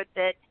there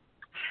that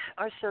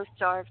are so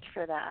starved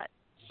for that.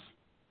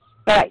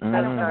 But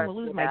I don't want to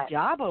lose my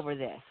job over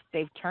this.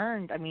 They've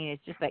turned,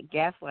 it's just that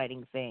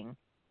gaslighting thing.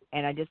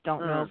 And I just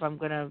don't know if I'm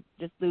going to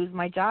just lose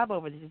my job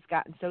over this. It's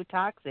gotten so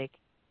toxic.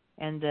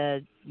 And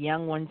the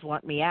young ones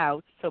want me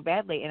out so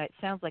badly. And it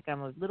sounds like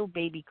I'm a little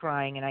baby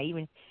crying. And I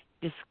even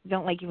just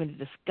don't like even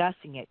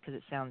discussing it because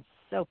it sounds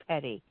so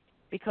petty.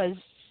 Because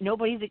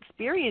nobody's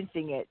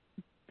experiencing it,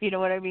 you know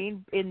what I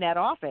mean, in that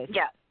office.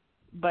 Yeah.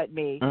 But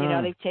me.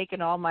 They've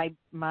taken all my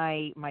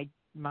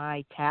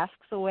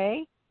tasks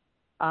away.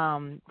 But,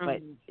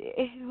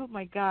 oh,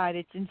 my God,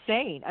 it's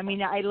insane.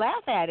 I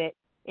laugh at it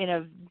in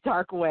a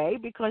dark way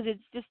because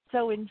it's just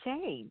so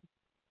insane.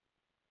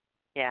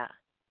 Yeah,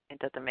 it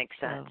doesn't make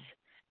sense.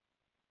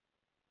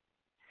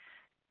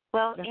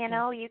 Well,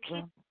 you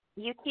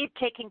keep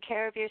taking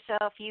care of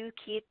yourself. You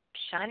keep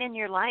shining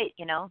your light,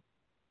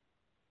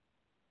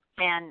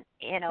 And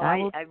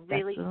I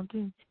really,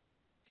 things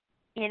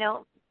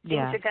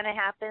are going to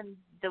happen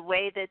the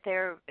way that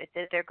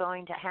they're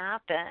going to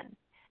happen.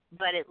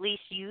 But at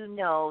least you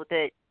know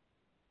that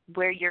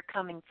where you're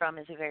coming from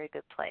is a very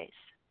good place.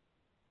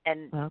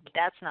 And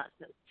that's not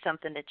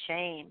something to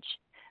change.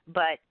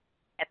 But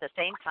at the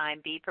same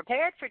time, be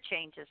prepared for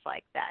changes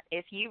like that.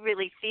 If you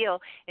really feel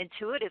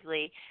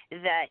intuitively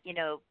that,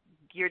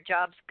 your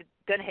job's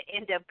going to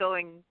end up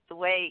going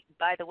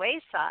by the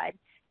wayside,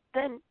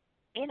 then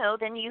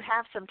you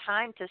have some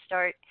time to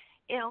start,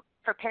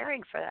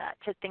 preparing for that,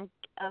 to think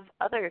of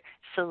other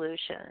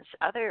solutions,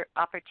 other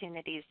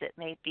opportunities that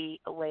may be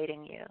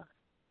awaiting you.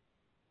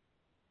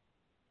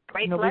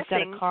 Great nobody's got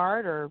blessings. a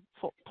card, or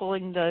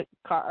pulling the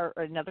card,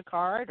 or another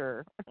card,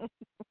 or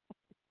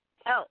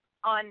Oh,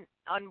 on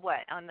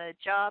what? On the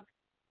job?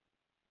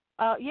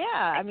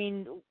 yeah. I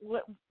mean,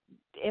 what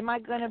am I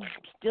going to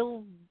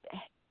still?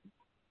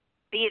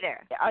 Be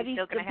there. Are You're these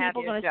still the going to have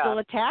people your going to job. still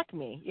attack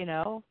me? You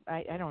know,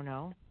 I don't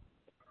know.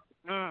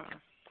 Mm.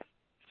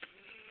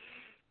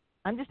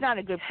 I'm just not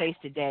in a good place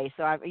today.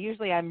 So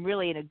I'm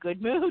really in a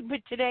good mood, but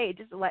today it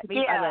just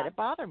I let it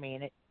bother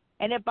me,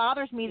 and it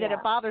bothers me that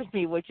it bothers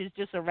me, which is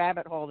just a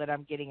rabbit hole that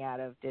I'm getting out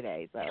of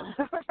today. So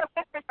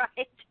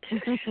Right.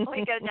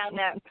 We go down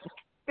that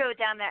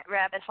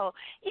rabbit hole.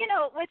 You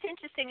know, what's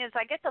interesting is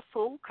I get the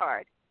Fool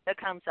card that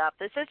comes up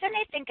that says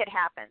anything could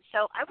happen.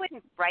 So I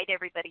wouldn't write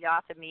everybody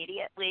off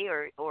immediately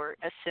or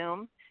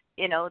assume,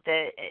 you know,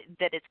 that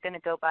it's going to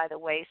go by the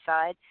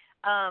wayside.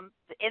 And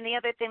the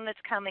other thing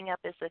that's coming up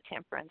is the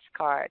Temperance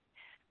card.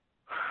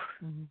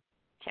 mm-hmm.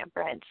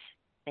 Temperance,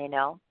 you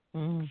know,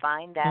 Mm-hmm.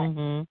 find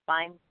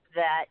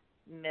that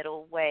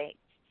middle way,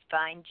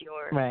 find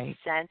your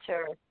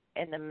center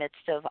in the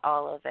midst of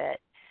all of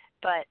it.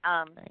 But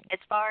as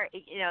far,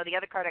 you know, the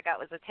other card I got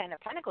was the Ten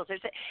of Pentacles.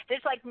 There's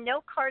like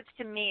no cards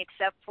to me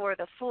except for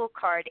the Fool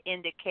card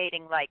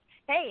indicating like,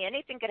 hey,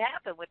 anything could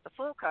happen with the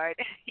Fool card,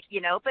 you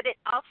know. But it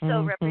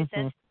also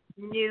represents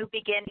new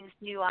beginnings,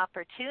 new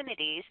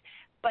opportunities.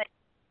 But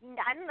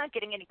I'm not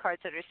getting any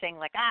cards that are saying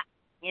like,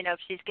 you know,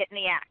 she's getting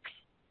the axe,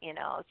 you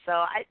know. So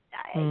I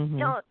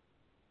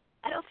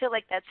don't feel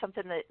like that's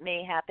something that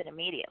may happen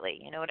immediately.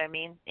 You know what I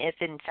mean?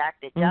 If in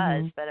fact it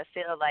does, but I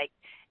feel like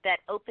that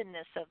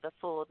openness of the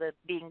Fool, the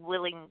being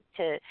willing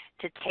to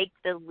take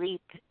the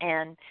leap,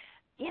 and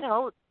you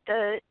know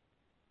that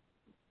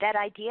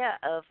idea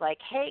of like,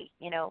 hey,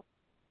 you know,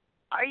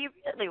 are you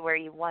really where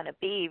you want to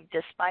be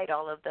despite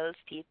all of those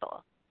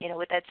people? You know,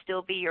 would that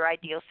still be your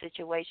ideal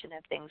situation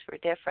if things were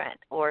different,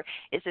 or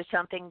is there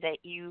something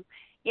that you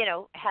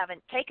know,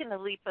 haven't taken the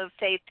leap of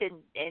faith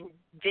and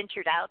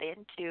ventured out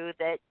into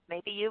that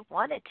maybe you've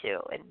wanted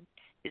to, and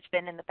it's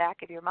been in the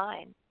back of your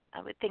mind?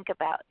 I would think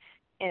about,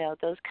 you know,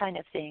 those kind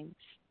of things.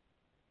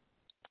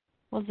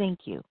 Well,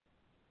 thank you.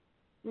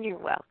 You're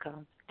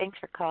welcome. Thanks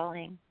for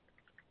calling.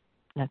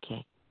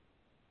 Okay.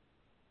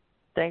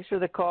 Thanks for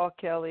the call,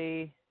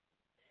 Kelly.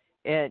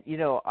 And, you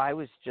know, I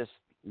was just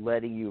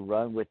letting you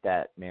run with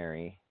that,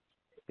 Mary,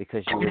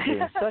 because you were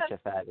doing such a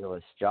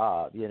fabulous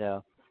job, you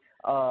know.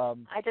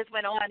 I just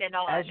went on and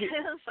on.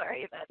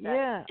 Sorry about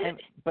that. Yeah,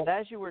 but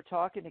as you were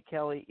talking to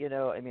Kelly, you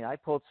know, I mean, I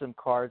pulled some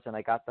cards and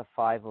I got the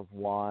Five of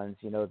Wands,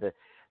 you know, the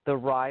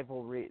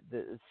rivalry,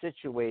 the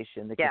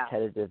situation, the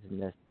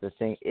competitiveness, the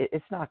thing,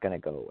 it's not going to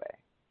go away.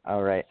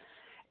 All right.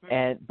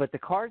 But the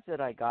cards that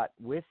I got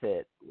with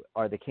it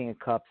are the King of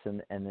Cups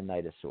and the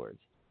Knight of Swords.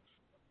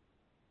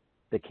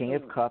 The King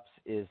of Cups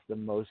is the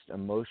most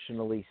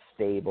emotionally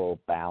stable,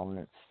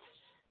 balanced,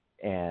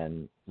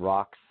 and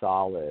rock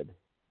solid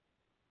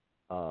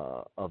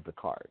of the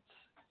cards,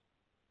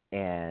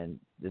 and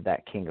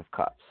that King of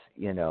Cups,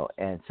 you know,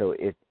 and so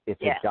it's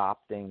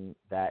adopting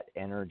that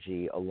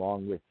energy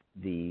along with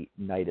the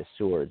Knight of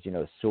Swords. You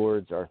know,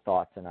 swords are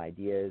thoughts and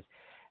ideas,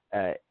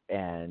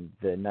 and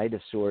the Knight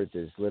of Swords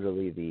is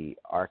literally the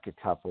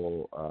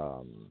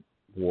archetypal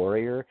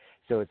warrior.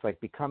 So it's like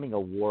becoming a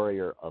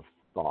warrior of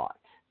thought,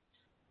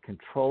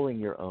 controlling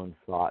your own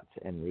thoughts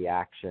and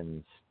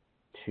reactions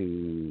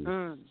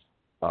to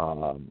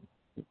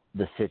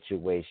the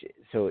situation.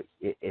 So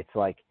it's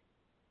like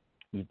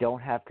you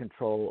don't have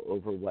control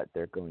over what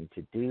they're going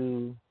to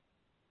do.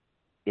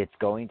 It's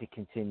going to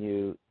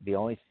continue. The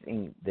only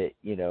thing that,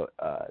 you know,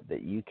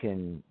 that you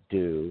can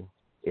do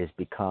is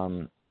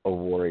become a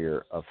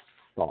warrior of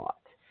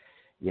thought.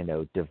 You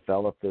know,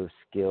 develop those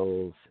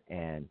skills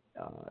and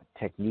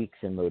techniques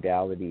and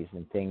modalities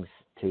and things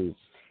to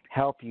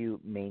help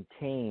you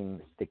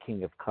maintain the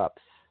King of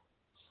Cups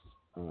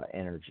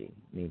energy,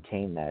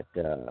 maintain that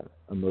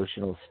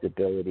emotional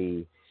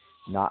stability.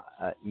 Not,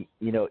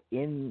 you know,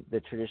 in the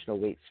traditional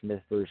Waite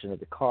Smith version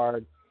of the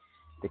card,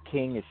 the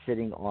king is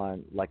sitting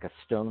on like a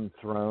stone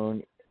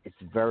throne. It's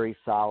very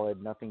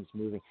solid, nothing's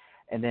moving,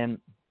 and then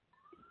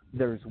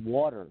there's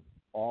water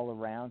all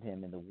around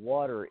him, and the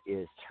water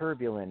is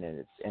turbulent,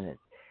 and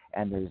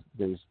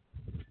there's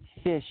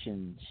fish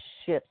and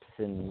ships,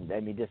 and I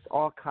mean just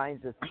all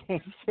kinds of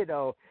things, you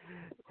know,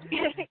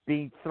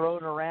 being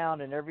thrown around,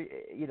 and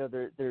you know,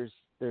 there's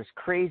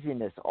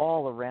craziness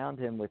all around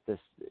him with this,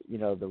 you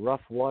know, the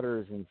rough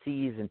waters and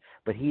seas,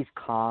 but he's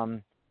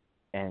calm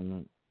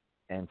and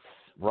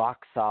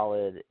rock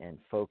solid and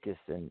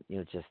focused, and, you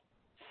know, just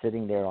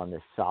sitting there on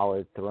this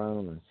solid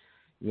throne,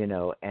 you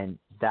know, and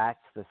that's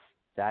the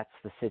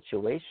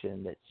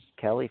situation that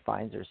Kelly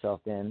finds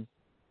herself in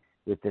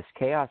with this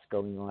chaos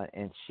going on,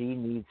 and she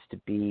needs to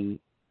be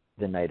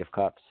the Knight of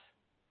Cups.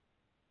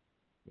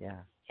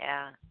 Yeah.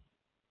 Yeah.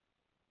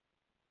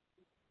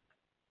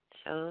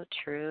 So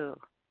true.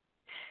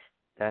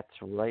 That's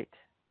right.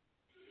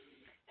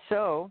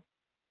 So,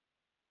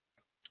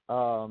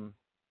 do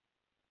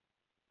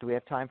we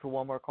have time for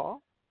one more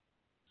call?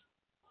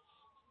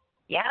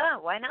 Yeah,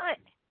 why not?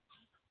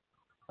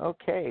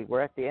 Okay,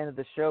 we're at the end of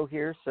the show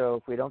here, so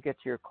if we don't get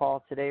to your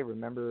call today,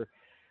 remember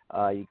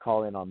you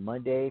call in on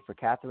Monday for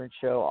Catherine's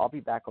show. I'll be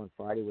back on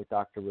Friday with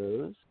Dr.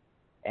 Rose,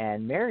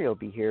 and Mary will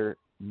be here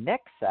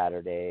next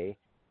Saturday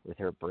with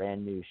her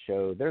brand new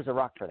show, There's a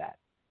Rock for That.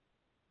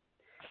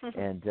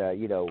 And,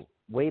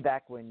 way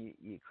back when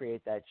you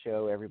create that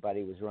show,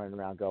 everybody was running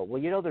around going,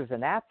 well, there's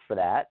an app for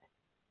that.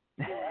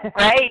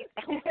 Right.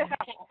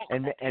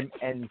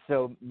 and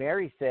so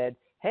Mary said,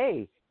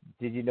 hey,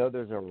 did you know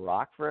there's a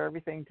rock for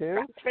everything too?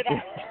 Rock for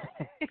that.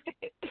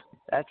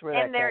 That's where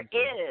and that there comes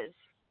from. is.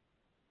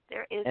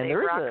 There is and a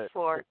rock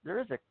for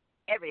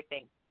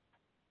everything.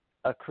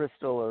 A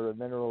crystal or a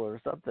mineral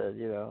or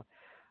something,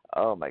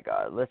 Oh, my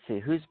God. Let's see.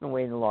 Who's been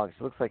waiting the longest?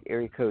 It looks like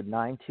area code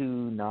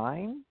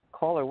 929.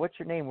 Caller, what's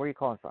your name? Where are you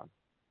calling from?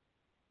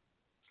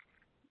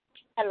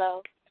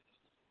 Hello.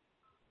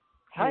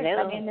 Hi,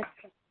 my name is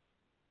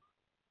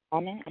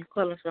Anna. I'm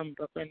calling from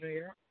Brooklyn, New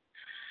York.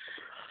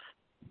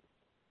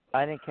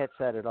 I didn't catch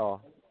that at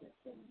all.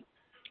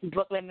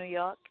 Brooklyn, New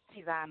York.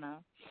 Tivana.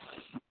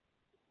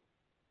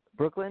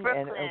 Brooklyn.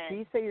 And can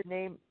you say your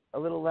name a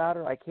little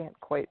louder? I can't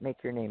quite make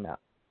your name out.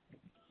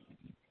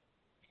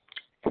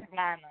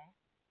 Savannah.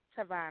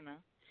 Tevona.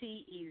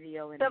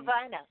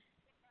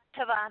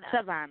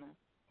 Savannah.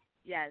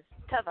 Yes.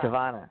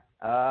 Savannah.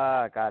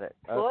 Ah, got it.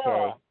 Okay.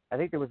 Cool. I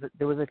think there was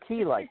a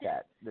T like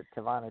that, the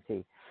Savannah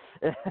T.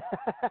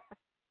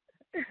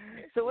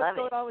 So what's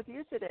going on with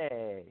you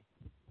today?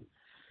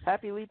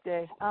 Happy Leap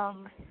Day. I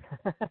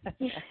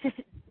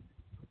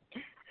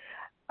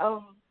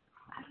don't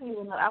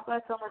even know. I've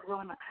got so much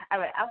going on. All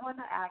right, I want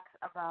to ask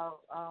about.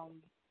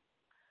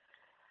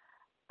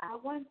 I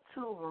want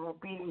to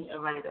be a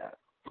writer.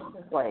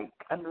 Like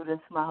I do this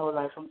my whole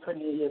life. I'm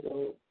 28 years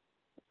old,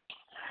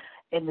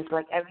 and it's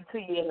like every 2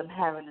 years I'm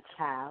having a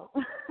child.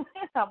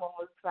 I'm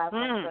almost 5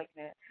 months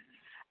pregnant.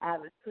 I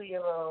have a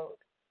 2-year-old.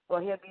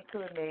 Well, he'll be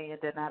 2 in May, and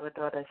then I have a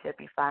daughter. She'll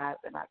be 5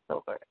 in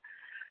October.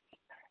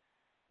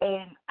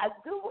 And I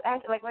do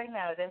act like right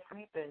now they're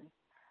sleeping.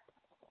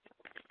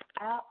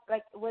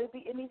 Would it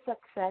be any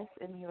success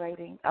in me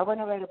writing? I want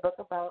to write a book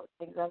about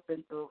things I've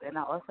been through, and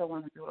I also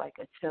want to do like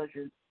a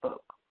children's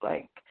book,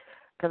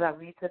 because I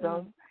read to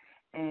them,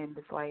 and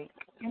it's like,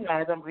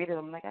 as I'm reading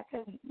them, I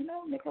can,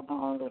 make up my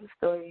own little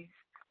stories.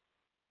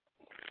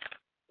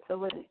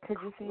 So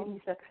could you see any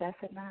success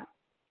in that?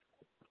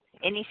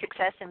 Any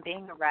success in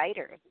being a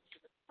writer?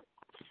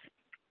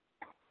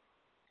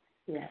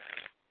 Yes.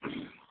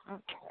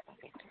 Okay.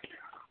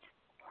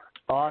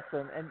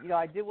 Awesome. And,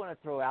 I did want to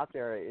throw out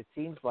there, it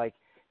seems like,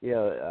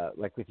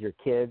 like with your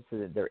kids,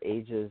 their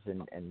ages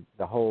and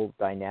the whole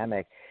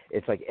dynamic,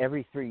 it's like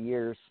every 3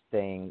 years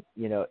thing,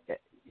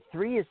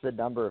 3 is the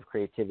number of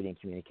creativity and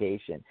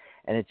communication.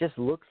 And it just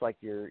looks like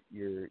you're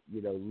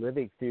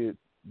living through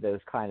those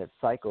kind of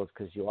cycles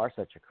because you are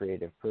such a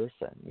creative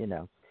person,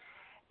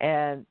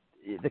 And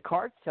the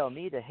cards tell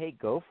me to, hey,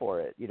 go for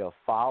it,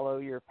 follow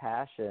your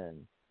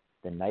passion.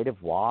 The Knight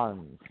of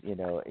Wands,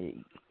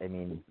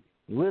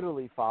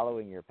 literally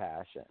following your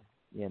passion,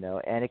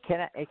 and it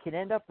can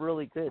end up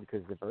really good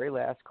because the very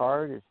last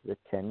card is the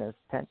Ten of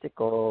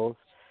Pentacles,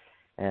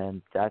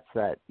 and that's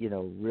that,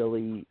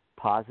 really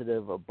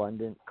positive,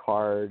 abundant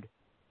card,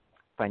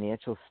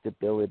 financial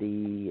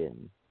stability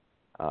and,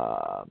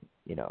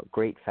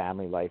 great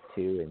family life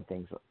too, and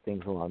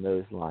things along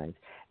those lines.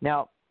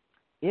 Now,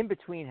 in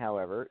between,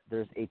 however,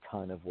 there's a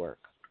ton of work.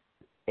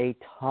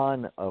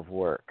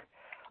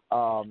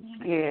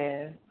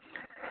 Yeah.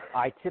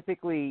 I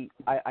typically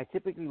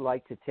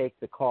like to take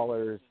the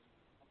caller's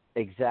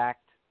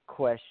exact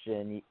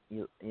question,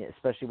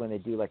 especially when they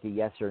do like a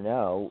yes or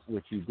no,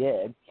 which you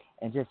did,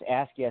 and just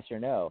ask yes or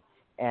no.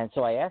 And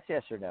so I asked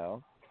yes or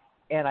no,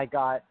 and I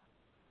got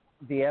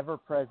the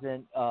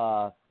ever-present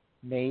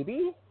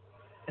maybe,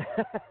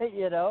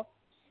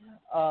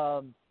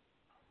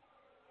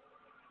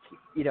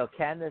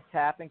 can this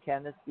happen?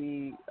 Can this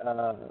be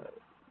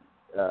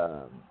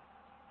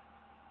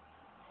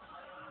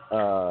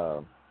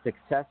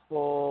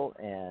successful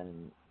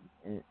and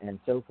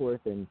so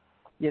forth, and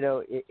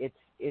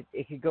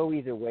it could go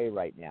either way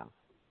right now.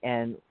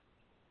 And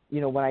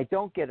when I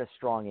don't get a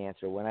strong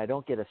answer, when I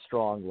don't get a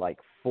strong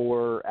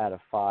 4 out of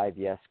 5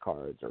 yes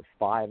cards or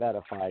 5 out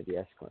of 5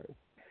 yes cards,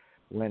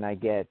 when I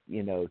get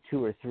 2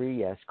 or 3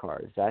 yes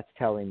cards, that's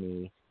telling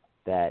me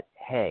that,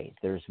 hey,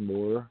 there's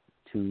more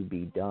to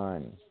be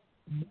done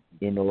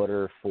in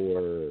order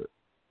for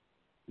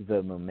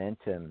the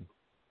momentum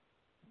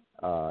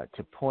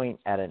to point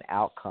at an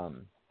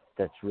outcome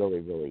that's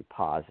really, really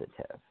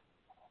positive.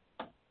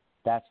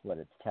 That's what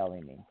it's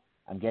telling me.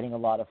 I'm getting a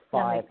lot of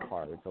 5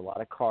 cards, a lot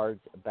of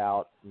cards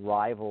about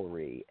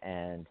rivalry,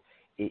 and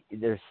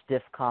there's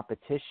stiff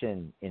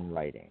competition in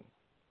writing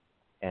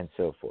and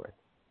so forth.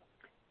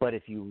 But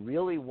if you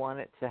really want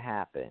it to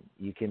happen,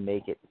 you can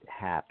make it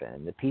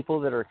happen. The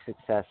people that are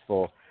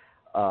successful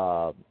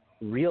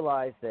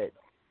realize that,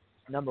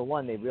 number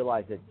one, they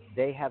realize that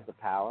they have the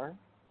power.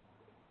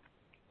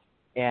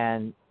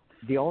 And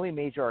the only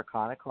major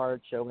arcana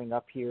card showing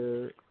up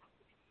here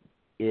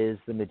is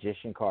the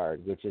Magician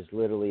card, which is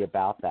literally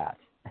about that.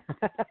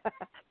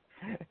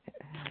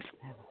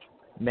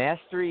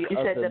 Mastery You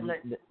of said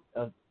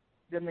the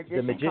the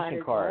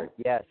magician card.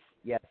 Yes,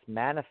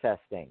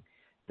 manifesting.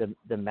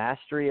 The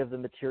mastery of the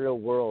material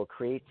world,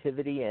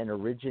 creativity and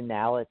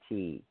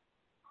originality,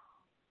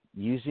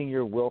 using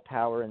your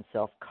willpower and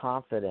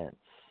self-confidence.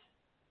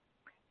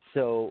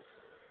 So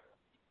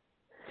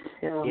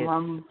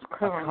I'm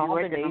currently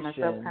working on my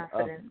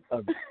self-confidence.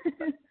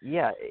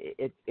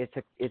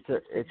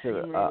 It's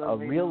a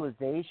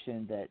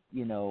realization that,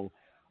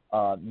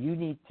 you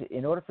need to,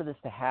 in order for this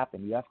to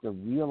happen, you have to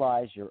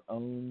realize your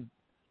own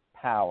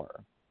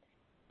power,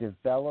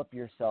 develop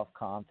your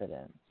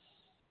self-confidence,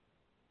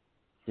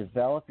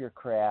 develop your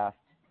craft,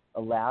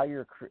 allow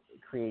your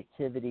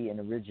creativity and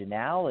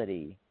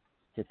originality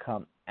to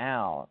come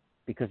out,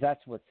 because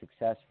that's what's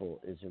successful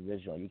is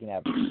original. You can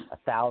have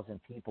 1,000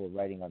 people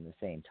writing on the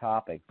same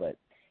topic, but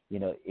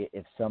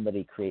if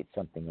somebody creates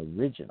something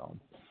original.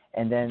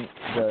 And then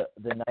the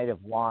Knight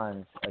of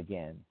Wands,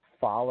 again,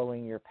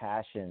 following your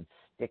passion,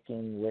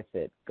 sticking with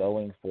it,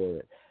 going for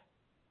it.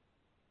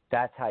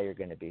 That's how you're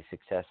going to be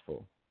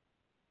successful.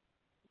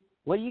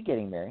 What are you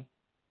getting, Mary?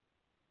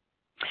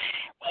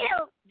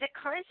 The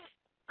cards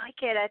I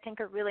get, I think,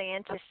 are really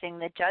interesting.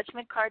 The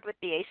Judgment card with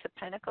the Ace of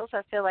Pentacles,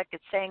 I feel like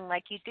it's saying,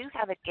 like, you do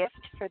have a gift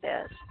for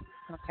this,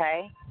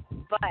 okay?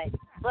 But,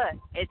 look,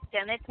 it's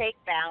going to take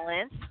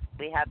balance.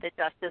 We have the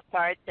Justice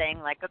card saying,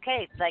 like,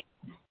 okay, like,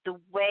 the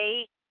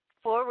way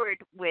forward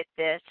with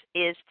this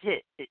is to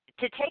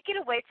take it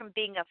away from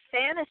being a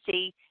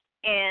fantasy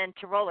and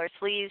to roll our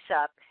sleeves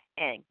up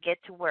and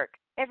get to work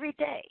every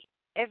day.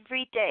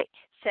 Every day.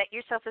 Set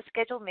yourself a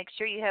schedule. Make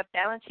sure you have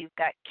balance. You've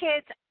got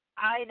kids.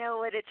 I know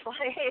what it's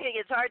like.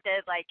 It's hard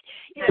to, like,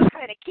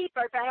 kind of keep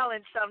our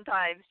balance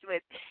sometimes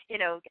with,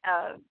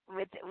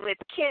 with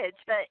kids.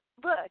 But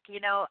look,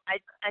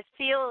 I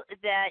feel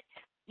that,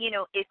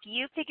 if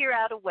you figure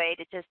out a way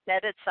to just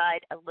set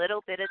aside a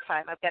little bit of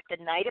time, I've got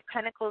the Knight of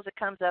Pentacles that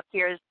comes up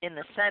here in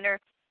the center.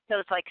 So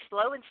it's like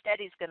slow and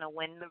steady is going to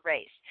win the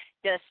race.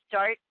 Just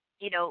start,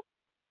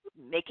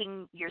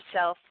 making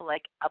yourself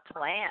like a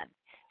plan.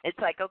 It's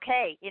like,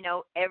 okay,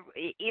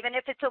 even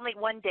if it's only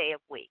one day a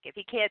week, if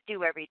you can't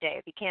do every day,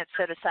 if you can't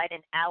set aside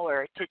an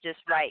hour to just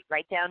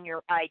write down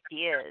your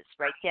ideas,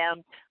 write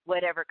down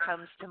whatever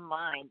comes to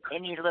mind,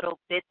 any little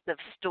bits of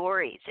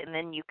stories, and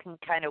then you can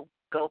kind of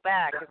go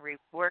back and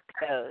rework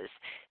those.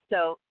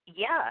 So,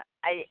 yeah,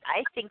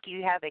 I think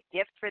you have a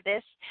gift for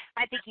this.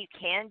 I think you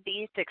can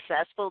be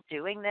successful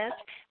doing this,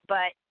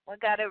 but we've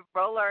got to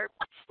roll our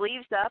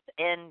sleeves up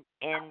and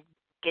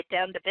get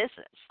down to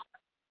business.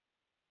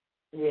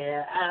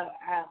 Yeah,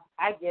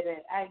 I get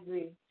it. I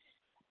agree.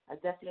 I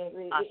definitely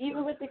agree. Awesome.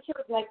 Even with the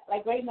kids, like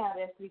right now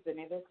they're sleeping.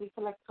 They've been sleeping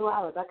for like 2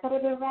 hours. I could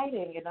have been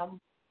writing, and I'm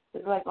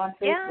just like on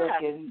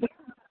Facebook and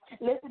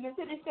listening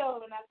to the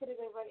show, and I could have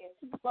been writing.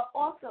 But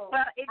also,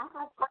 I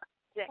have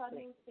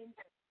funny things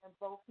in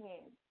both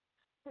hands.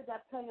 Does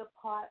that play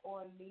a part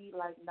on me,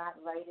 like not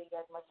writing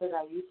as much as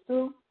I used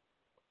to?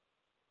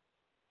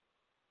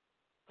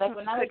 Like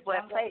when I was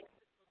younger,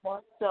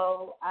 more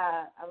so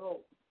I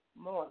wrote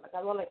more. Like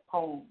I wrote like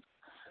poems.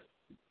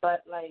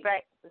 But, like,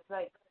 It's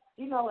like,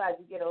 as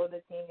you get older,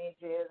 teenage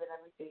years and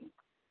everything,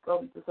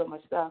 going through so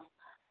much stuff,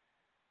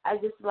 I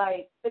just,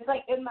 like, it's,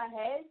 like, in my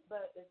head,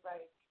 but it's,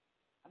 like,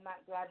 I'm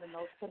not grabbing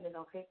no pen and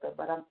no paper,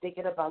 but I'm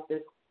thinking about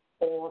this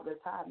all the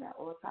time, at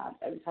all times.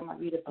 Every time I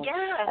read a book,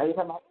 every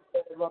time I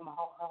run my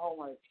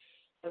homework,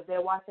 if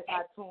they're watching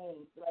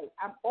cartoons, like,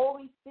 I'm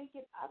always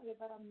thinking of it,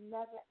 but I'm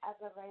never,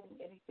 ever writing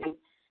anything.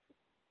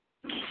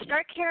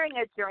 Start carrying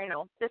a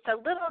journal, just a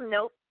little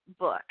notebook,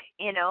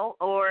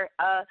 or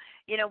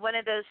one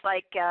of those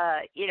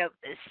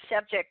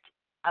subject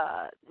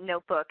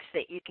notebooks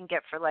that you can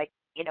get for $1.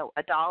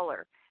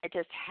 And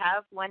just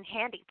have one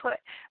handy.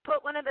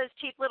 Put one of those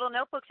cheap little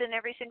notebooks in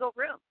every single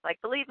room.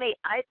 Like, believe me,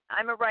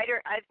 I'm a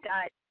writer. I've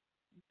got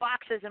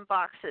boxes and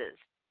boxes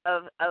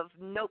of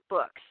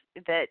notebooks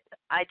that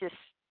I just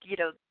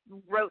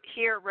wrote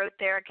here, wrote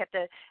there. I kept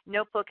a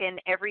notebook in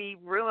every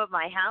room of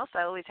my house.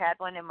 I always had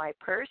one in my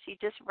purse. You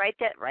just write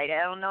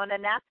down on a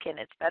napkin.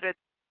 It's better.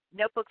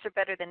 Notebooks are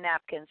better than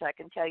napkins, I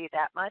can tell you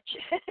that much.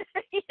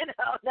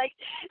 Like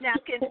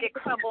napkins get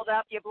crumbled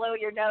up, you blow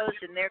your nose,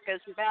 and there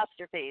goes your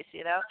masterpiece,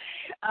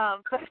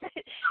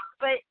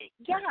 But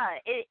yeah,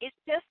 it's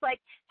just like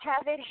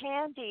have it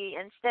handy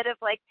instead of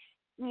like,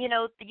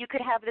 you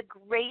could have the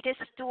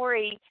greatest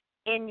story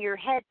in your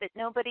head, but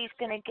nobody's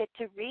going to get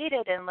to read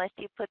it unless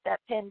you put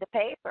that pen to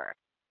paper.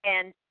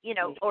 And,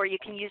 or you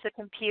can use a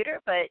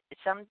computer, but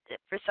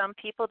for some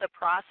people, the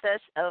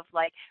process of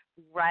like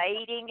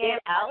writing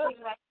it out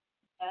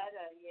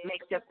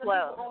makes it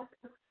flow.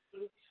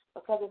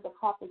 Because of the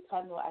carpal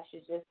tunnel, I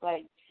should just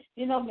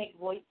make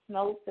voice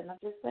notes, and I'm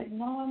just like,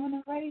 no, I'm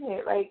gonna write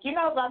it. Like,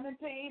 I'm in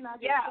pain. I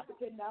just put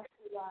the pen down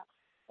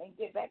and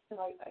get back to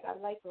I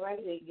like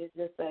writing. It's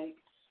just like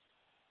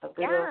a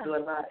bit of a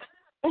lot.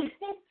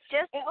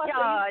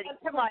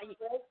 Come on,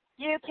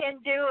 you can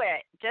do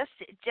it. Just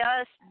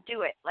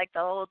do it, like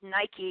the old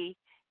Nike,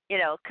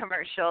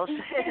 commercials.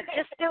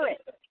 Just do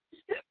it.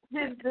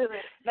 Just do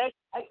it.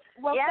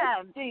 Well,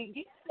 Yeah.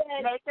 you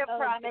said Make a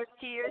promise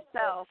to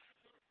yourself.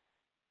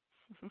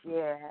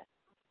 Yeah.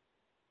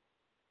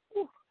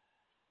 Whew.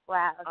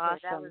 Wow. Okay,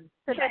 Awesome.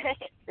 that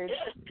was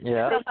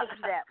Yeah.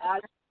 that.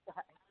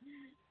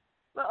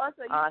 But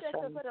also, you said to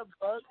Awesome. put a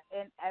book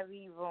in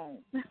every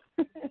room,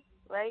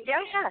 right?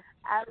 Yeah.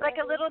 Like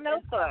a little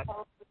notebook.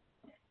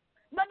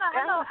 No,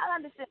 I know, I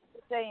understand what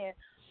you're saying,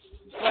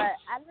 but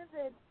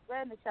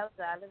we're in the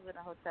shelter. I live in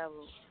a hotel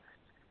room.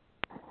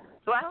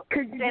 Well,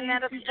 then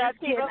that's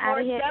even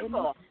more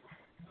simple.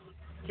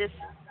 Just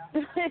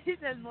He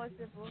says more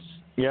simple.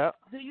 Yeah.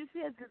 Do you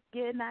see us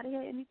getting out of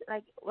here?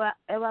 Like, well,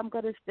 if I'm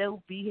gonna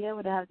still be here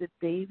when I have the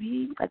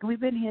baby? Like, we've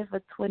been here for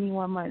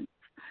 21 months.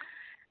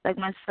 Like,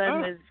 my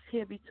son was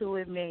here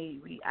between May.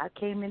 I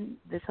came in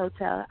this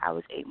hotel. I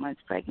was 8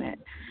 months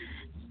pregnant.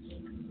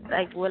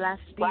 Like, will I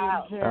be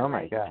in here? Oh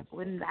my God.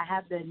 When I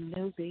have the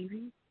new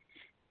baby?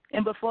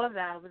 And before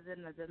that, I was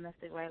in a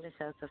domestic violence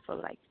shelter for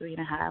like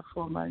 3.5,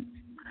 4 months,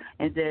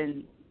 and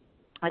then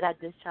I got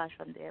discharged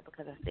from there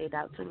because I stayed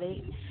out too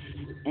late.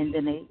 And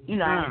then they,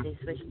 they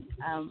switched.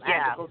 I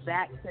had to go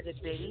back to the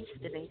base.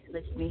 Then they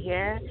switched me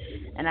here,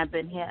 and I've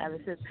been here ever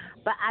since.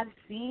 But I've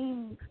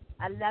seen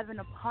 11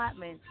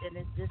 apartments, and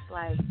it's just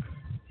like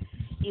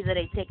either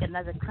they take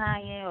another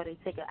client or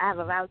I have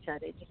a voucher.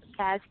 They take a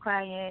cash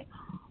client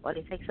or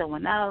they take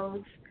someone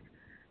else.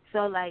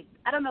 So, like,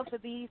 I don't know, for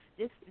these,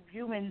 just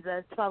viewing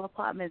the 12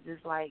 apartments is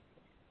like,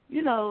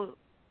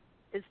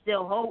 it's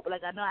still hope.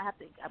 Like, I know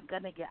I'm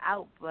going to get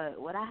out, but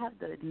would I have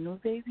the new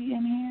baby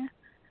in here?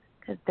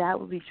 Because that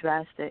would be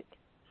drastic.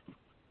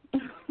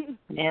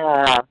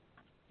 Yeah.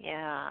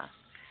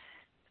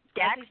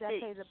 I think that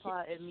plays a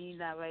part in me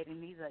not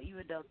writing either,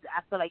 even though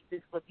I feel like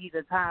this would be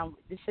the time.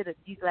 These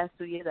last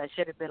 2 years, I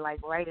should have been,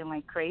 like, writing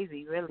like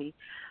crazy, really.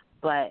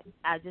 But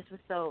I just was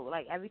so,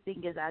 like,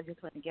 everything is, I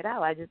just want to get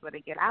out. And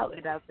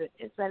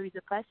it's very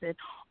depressing,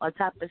 on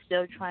top of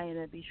still trying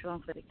to be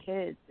strong for the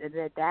kids. And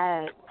their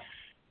dad,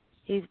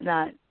 he's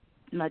not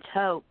much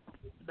help,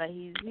 but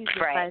he's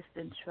depressed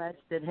and stressed,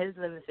 and his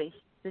living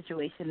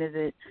situation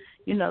isn't,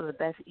 the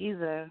best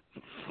either.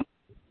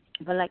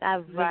 But, like, I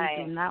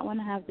really do not want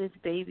to have this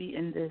baby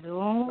in this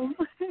room.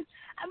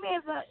 I mean,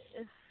 if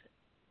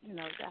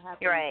that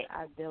happens,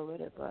 I deal with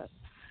it. But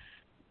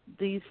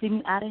do you see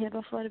me out of here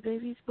before the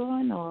baby's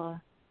born,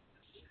 or?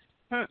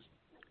 Dax,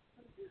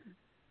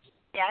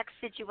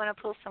 did you want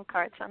to pull some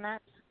cards on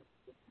that?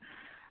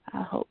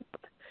 I hope.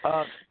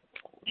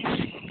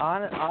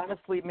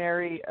 Honestly,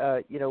 Mary,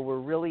 we're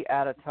really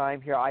out of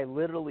time here. I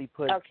literally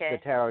put the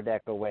tarot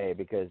deck away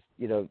because,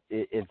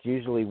 it's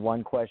usually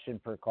one question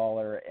per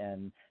caller,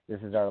 and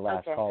this is our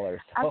last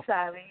caller. So, I'm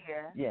sorry,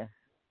 yeah.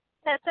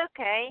 That's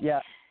okay.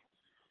 Yeah.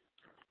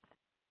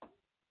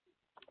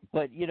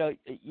 But, you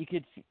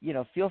could,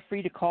 feel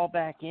free to call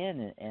back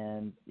in,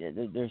 and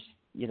there's,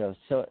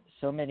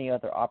 so many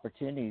other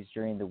opportunities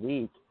during the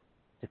week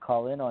to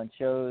call in on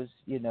shows.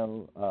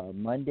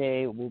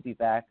 Monday we'll be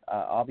back.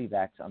 I'll be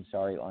back, on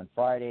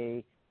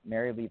Friday.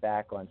 Mary will be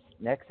back on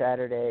next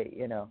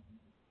Saturday,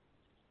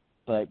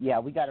 But, yeah,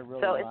 we got to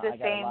really... So it's the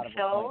same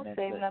show,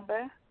 same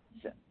number?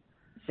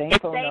 Same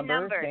phone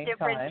number, same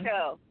different time.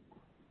 show.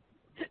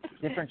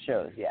 Different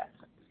shows, yeah.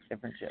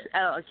 Different shows.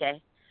 Oh, okay.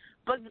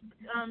 But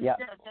yeah.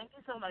 Thank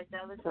you so much.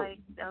 That was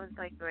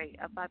like great.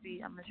 I'm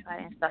gonna try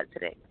and start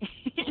today.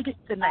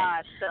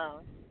 Tonight.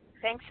 Awesome.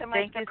 Thanks so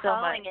much for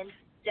calling, and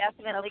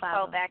definitely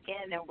call back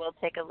in, and we'll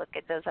take a look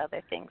at those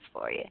other things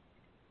for you.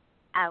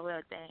 I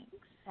will. Thanks.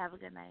 Have a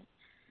good night.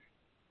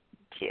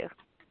 You too.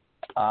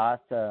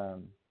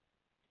 Awesome.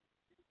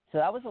 So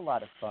that was a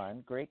lot of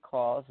fun. Great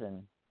calls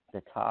and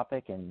the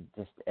topic and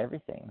just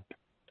everything.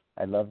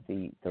 I love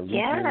the leap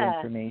year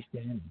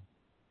information.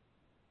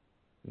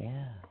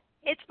 Yeah.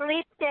 It's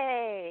Leap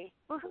Day.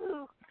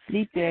 Woohoo.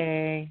 Leap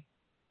Day.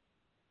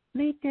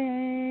 Leap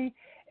Day.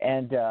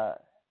 And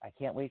I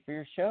can't wait for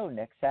your show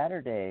next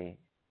Saturday.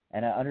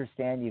 And I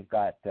understand you've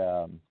got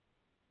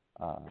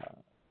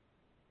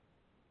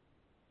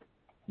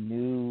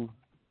new,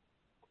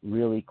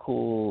 really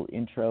cool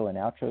intro and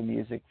outro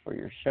music for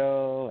your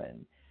show,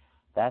 and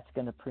that's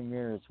going to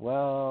premiere as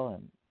well.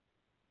 And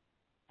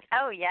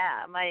oh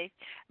yeah, my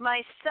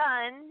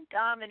son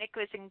Dominic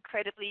was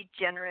incredibly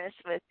generous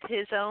with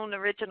his own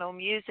original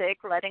music,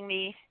 letting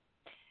me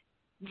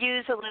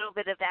use a little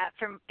bit of that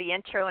from the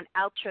intro and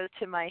outro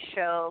to my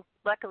show.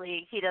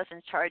 Luckily, he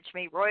doesn't charge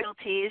me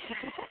royalties.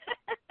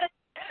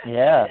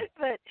 Yeah.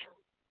 But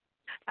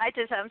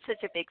I'm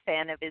such a big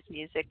fan of his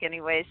music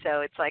anyway,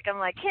 so I'm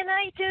like, can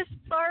I just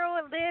borrow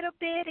a little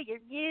bit of your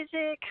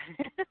music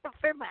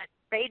for my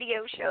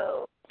radio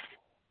show?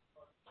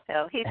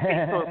 So he's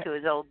pretty cool to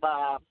his old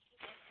Bob.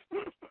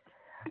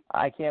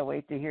 I can't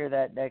wait to hear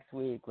that next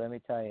week, let me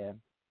tell you.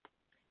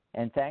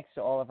 And thanks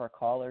to all of our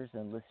callers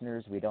and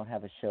listeners. We don't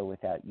have a show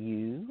without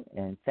you.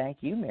 And thank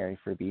you, Mary,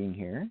 for being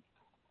here.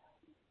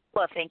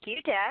 Well, thank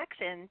you, Dax,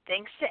 and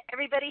thanks to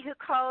everybody who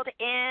called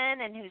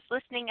in and who's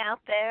listening out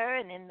there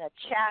and in the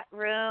chat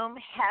room.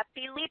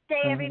 Happy Leap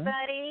Day,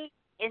 everybody.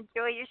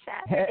 Enjoy your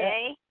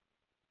Saturday.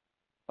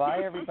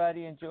 Bye,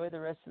 everybody. Enjoy the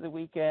rest of the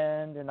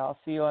weekend, and I'll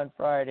see you on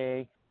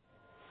Friday.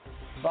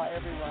 Bye,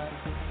 everyone.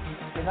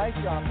 Good night,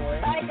 John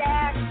Boy. Bye,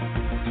 Dax.